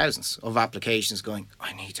 if not thousands, of applications going,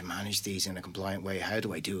 I need to manage these in a compliant way. How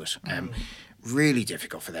do I do it? Really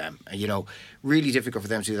difficult for them. Really difficult for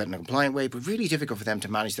them to do that in a compliant way, but really difficult for them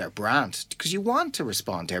to manage their brand, because you want to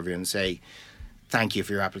respond to everyone and say, thank you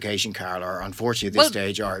for your application, Carl, or unfortunately at this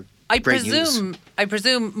stage, or great news. I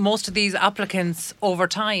presume most of these applicants over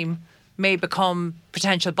time may become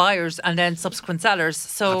potential buyers and then subsequent sellers.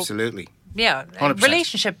 So absolutely. Yeah, 100%.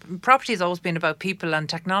 Relationship property has always been about people, and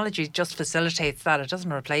technology just facilitates that. It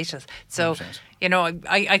doesn't replace it. So, 100%.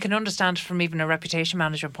 I can understand from even a reputation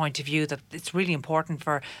management point of view that it's really important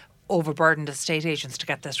for overburdened estate agents to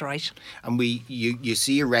get this right. And you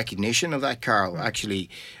see a recognition of that, Carl, actually,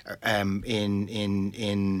 in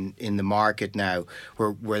the market now,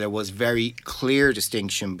 where there was very clear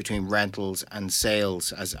distinction between rentals and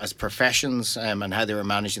sales as professions, and how they were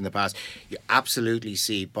managed in the past. You absolutely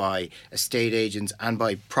see by estate agents and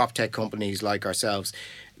by prop tech companies like ourselves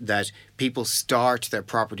that people start their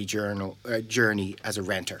property journey as a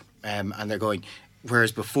renter, and they're going.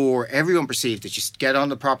 Whereas before, everyone perceived that you get on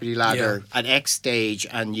the property ladder at X stage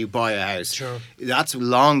and you buy a house. Sure. That's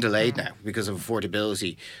long delayed now because of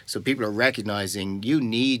affordability. So people are recognising you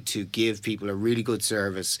need to give people a really good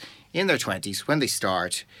service in their 20s when they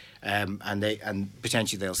start, and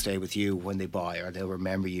potentially they'll stay with you when they buy, or they'll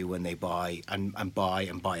remember you when they buy and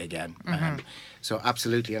buy again. So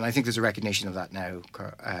absolutely, and I think there's a recognition of that now,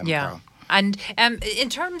 Carl. And in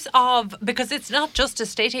terms of, because it's not just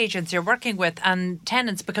estate agents you're working with and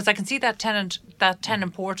tenants, because I can see that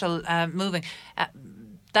tenant portal moving.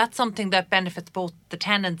 That's something that benefits both the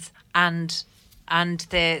tenants and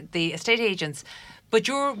the estate agents. But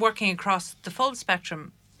you're working across the full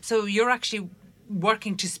spectrum, so you're actually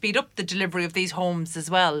working to speed up the delivery of these homes as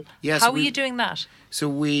well. Yes, how are you doing that? So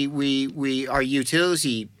our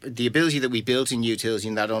utility, the ability that we built in utility,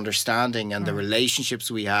 and that understanding and the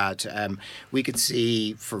relationships we had, we could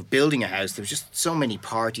see for building a house, there was just so many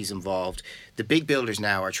parties involved. the big builders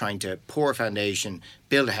now are trying to pour a foundation,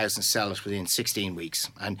 build a house and sell it within 16 weeks.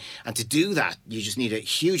 And to do that, you just need a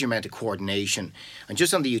huge amount of coordination. And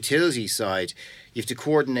just on the utility side, you have to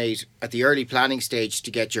coordinate at the early planning stage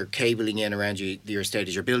to get your cabling in around your estate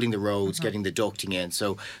as you're building the roads, getting the ducting in.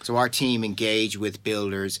 So our team engage with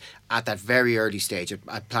builders at that very early stage,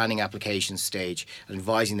 at planning application stage, and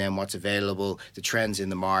advising them what's available, the trends in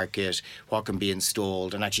the market, what can be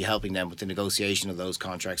installed, and actually helping them with the negotiation of those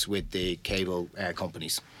contracts with the cable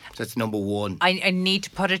companies. So that's number one. I need to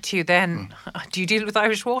put it to you then. Do you deal with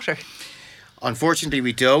Irish Water? Unfortunately,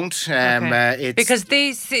 we don't. Because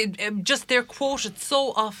they just they're quoted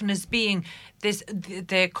so often as being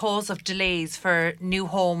the cause of delays for new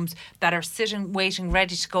homes that are sitting, waiting,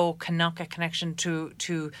 ready to go, cannot get connection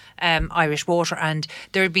to Irish Water, and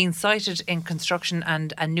they're being cited in construction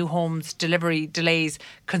and new homes delivery delays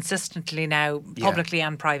consistently now, publicly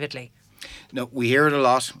and privately. No, we hear it a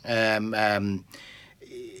lot.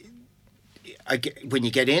 When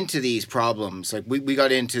you get into these problems, like we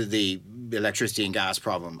got into the electricity and gas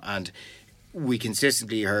problem, and we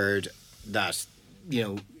consistently heard that,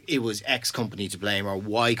 it was X company to blame or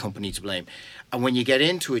Y company to blame. And when you get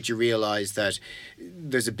into it, you realise that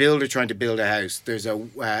there's a builder trying to build a house. There's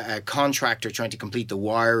a contractor trying to complete the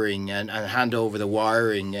wiring and hand over the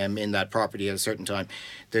wiring in that property at a certain time.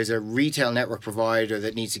 There's a retail network provider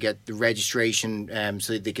that needs to get the registration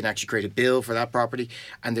so they can actually create a bill for that property.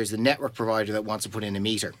 And there's the network provider that wants to put in a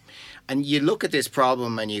meter. And you look at this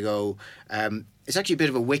problem and you go, it's actually a bit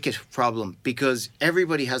of a wicked problem, because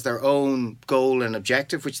everybody has their own goal and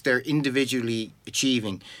objective, which they're individually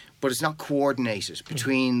achieving, but it's not coordinated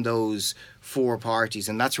between those four parties.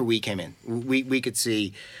 And that's where we came in. We could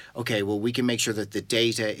see, okay, well, we can make sure that the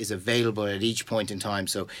data is available at each point in time.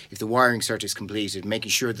 So if the wiring cert is completed, making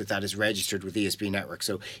sure that that is registered with ESB Networks.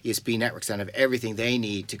 So ESB Networks then have everything they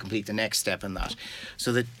need to complete the next step in that.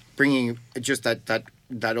 So that bringing just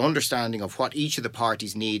that understanding of what each of the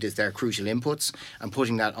parties need as their crucial inputs, and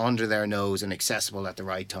putting that under their nose and accessible at the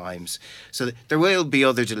right times. So there will be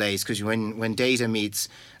other delays, because when data meets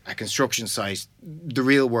a construction site, the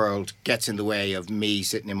real world gets in the way of me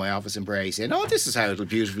sitting in my office in Bray saying, oh, this is how it'll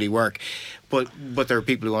beautifully work. But there are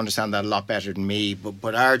people who understand that a lot better than me.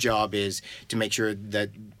 But our job is to make sure that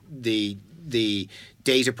the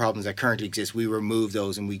data problems that currently exist, we remove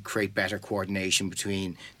those and we create better coordination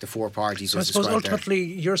between the four parties. So I suppose ultimately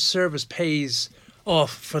your service pays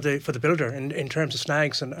off for the builder in terms of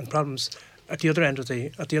snags and problems at the other end of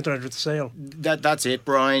the sale. That's it,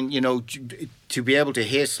 Brian. To be able to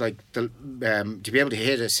hit to be able to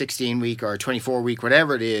hit a 16-week or a 24-week,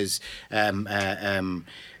 whatever it is,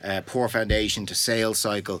 pour foundation to sales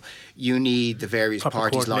cycle, you need the various proper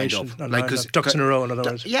parties lined up, ducks in a row. In other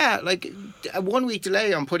words, yeah, like a 1 week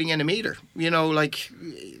delay on putting in a meter.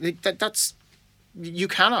 That's you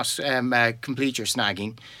cannot complete your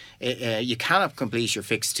snagging. You cannot complete your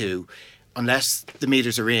fix 2 unless the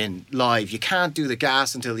meters are in live. You can't do the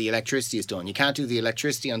gas until the electricity is done. You can't do the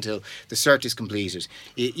electricity until the cert is completed.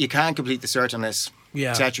 You can't complete the cert unless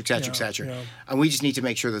etc. And we just need to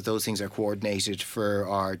make sure that those things are coordinated for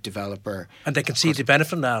our developer. And they can see the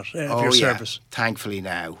benefit in that of your service. Thankfully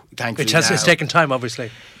now. It's taken time, obviously.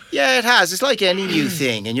 Yeah, it has. It's like any new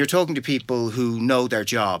thing, and you're talking to people who know their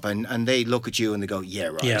job, and they look at you and they go, "Yeah,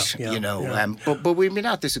 right." But we've been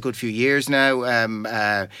at this a good few years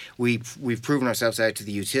now. We've proven ourselves out to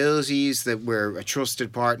the utilities that we're a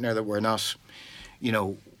trusted partner, that we're not,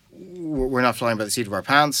 we're not flying by the seat of our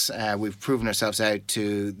pants. We've proven ourselves out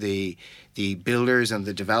to the builders and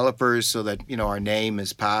the developers, so that our name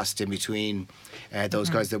is passed in between those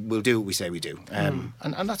guys that will do what we say we do, and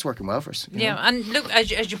that's working well for us. Yeah, and look,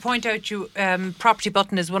 as you point out, Property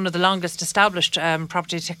Button is one of the longest established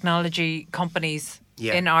property technology companies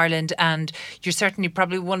in Ireland, and you're certainly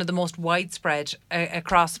probably one of the most widespread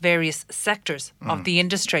across various sectors of the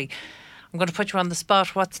industry. I'm going to put you on the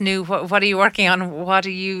spot. What's new? What are you working on? What are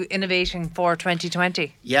you innovating for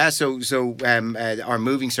 2020? Yeah, so our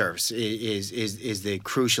moving service is the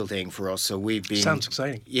crucial thing for us. So we've been... Sounds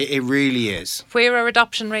exciting. It really is. Where are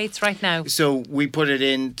adoption rates right now? So we put it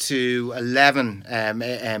into 11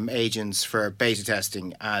 agents for beta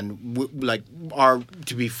testing, and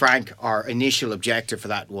to be frank, our initial objective for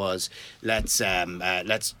that was let's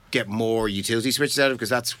get more utility switches out of it, because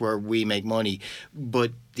that's where we make money.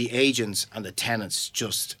 But the agents and the tenants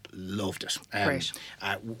just loved it. Great.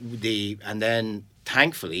 And then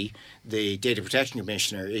thankfully, the Data Protection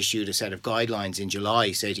Commissioner issued a set of guidelines in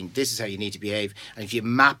July stating this is how you need to behave. And if you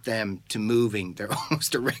map them to moving, they're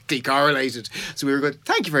almost directly correlated. So we were good.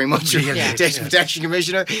 Thank you very much, Data Protection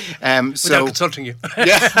Commissioner. Without consulting you.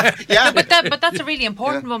 yeah. But that's a really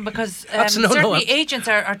important one because certainly agents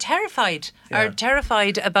are terrified. Are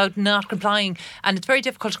terrified about not complying, and it's very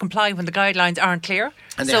difficult to comply when the guidelines aren't clear.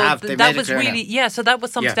 And that was really so that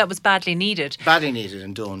was something that was badly needed. Badly needed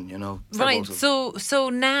and done, you know. Right. So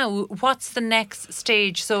now, what's the next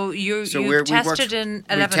stage? So you've tested in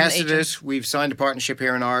 11 We've tested agents. it. We've signed a partnership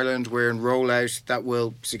here in Ireland. We're in rollout. That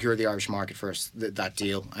will secure the Irish market first. That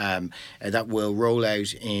deal. That will roll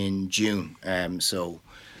out in June. So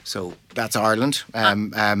that's Ireland.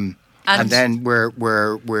 And then we've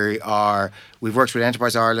worked with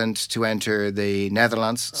Enterprise Ireland to enter the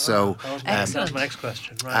Netherlands. That's my next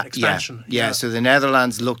question. Right, expansion. So the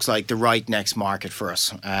Netherlands looks like the right next market for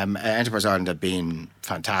us. Enterprise Ireland have been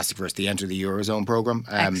fantastic for us. They entered the Eurozone programme.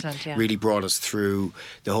 Really brought us through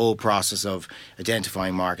the whole process of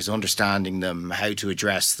identifying markets, understanding them, how to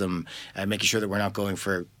address them, making sure that we're not going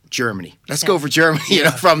for Germany. Let's go for Germany,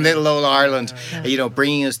 from little old Ireland,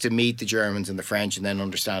 bringing us to meet the Germans and the French, and then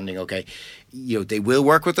understanding, okay, they will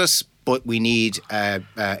work with us, but we need, a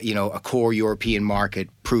core European market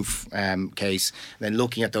proof case. Then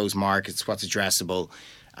looking at those markets, what's addressable,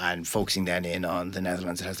 and focusing then in on the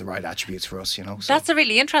Netherlands that has the right attributes for us, So. That's a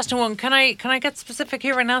really interesting one. Can I get specific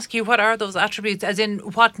here and ask you what are those attributes, as in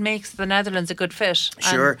what makes the Netherlands a good fit?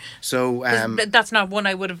 Sure. So that's not one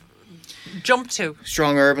I would have jump to.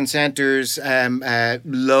 Strong urban centres,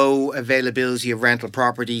 low availability of rental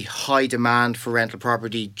property, high demand for rental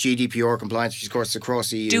property, GDPR compliance, which of course is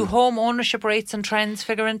across the EU. Do home ownership rates and trends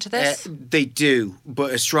figure into this? They do,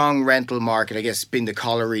 but a strong rental market, I guess, being the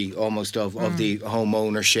colliery almost of the home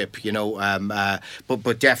ownership,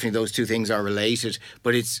 but definitely those two things are related.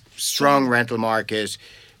 But it's strong rental market,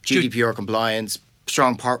 GDPR compliance,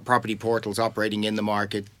 strong property portals operating in the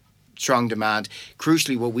market, strong demand.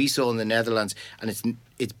 Crucially, what we saw in the Netherlands, and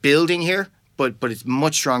it's building here, but it's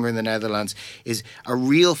much stronger in the Netherlands, is a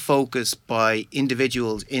real focus by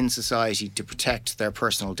individuals in society to protect their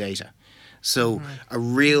personal data. So a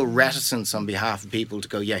real reticence on behalf of people to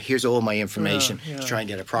go, here's all my information to try and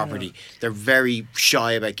get a property. They're very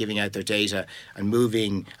shy about giving out their data, and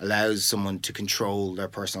moving allows someone to control their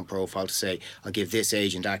personal profile, to say, I'll give this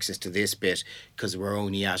agent access to this bit because we're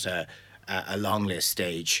only at a long list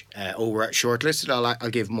stage. We're at shortlisted, I'll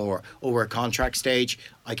give more. We're at contract stage,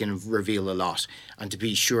 I can reveal a lot. And to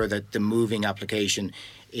be sure that the moving application,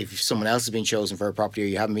 if someone else has been chosen for a property or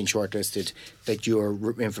you haven't been shortlisted, that your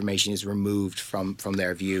information is removed from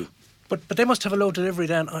their view. But they must have a low delivery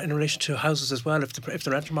then in relation to houses as well, if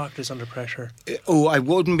the rental market is under pressure. I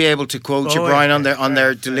wouldn't be able to quote you, Brian, on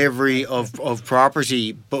their delivery of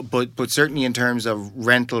property, but certainly in terms of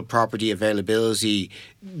rental property availability,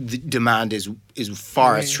 the demand is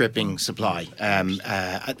far outstripping supply.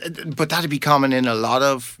 But that'd be common in a lot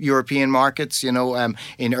of European markets, in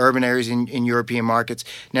urban areas in European markets.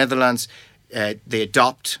 Netherlands, they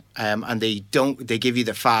adopt and they give you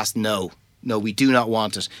the fast no. No, we do not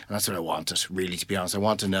want it. And that's what I want it, really, to be honest. I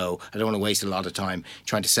want to know. I don't want to waste a lot of time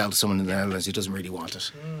trying to sell to someone in the Netherlands who doesn't really want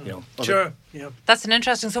it. Sure. Yeah. That's an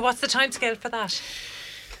interesting. So what's the timescale for that?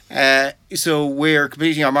 So we're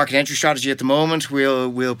completing our market entry strategy at the moment.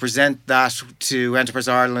 We'll present that to Enterprise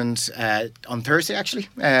Ireland on Thursday, actually.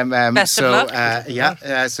 Best of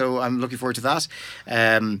luck. So I'm looking forward to that.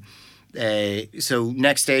 So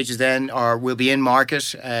next stages then we'll be in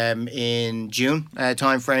market in June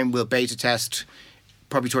time frame. We'll beta test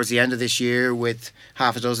probably towards the end of this year with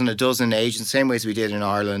a dozen agents, same way as we did in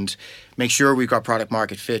Ireland. Make sure we've got product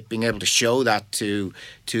market fit, being able to show that to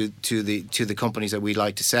the companies that we'd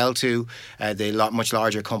like to sell to, the much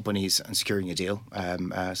larger companies, and securing a deal.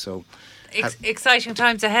 Exciting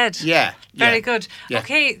times ahead. Very good.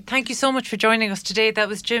 Okay, thank you so much for joining us today. That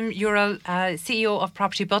was Jim Ural, CEO of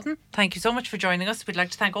Property Button. Thank you so much for joining us. We'd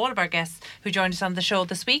like to thank all of our guests who joined us on the show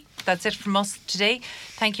this week. That's it from us today.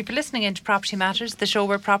 Thank you for listening in to Property Matters, the show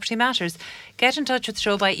where property matters. Get in touch with the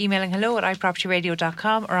show by emailing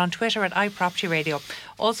hello@ipropertyradio.com or on Twitter @ipropertyradio.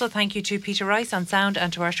 Also, thank you to Peter Rice on sound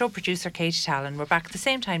and to our show producer Katie Talon. We're back at the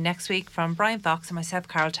same time next week. From Brian Fox and myself,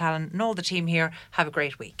 Carol Talon, and all the team here, have a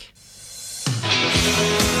great week.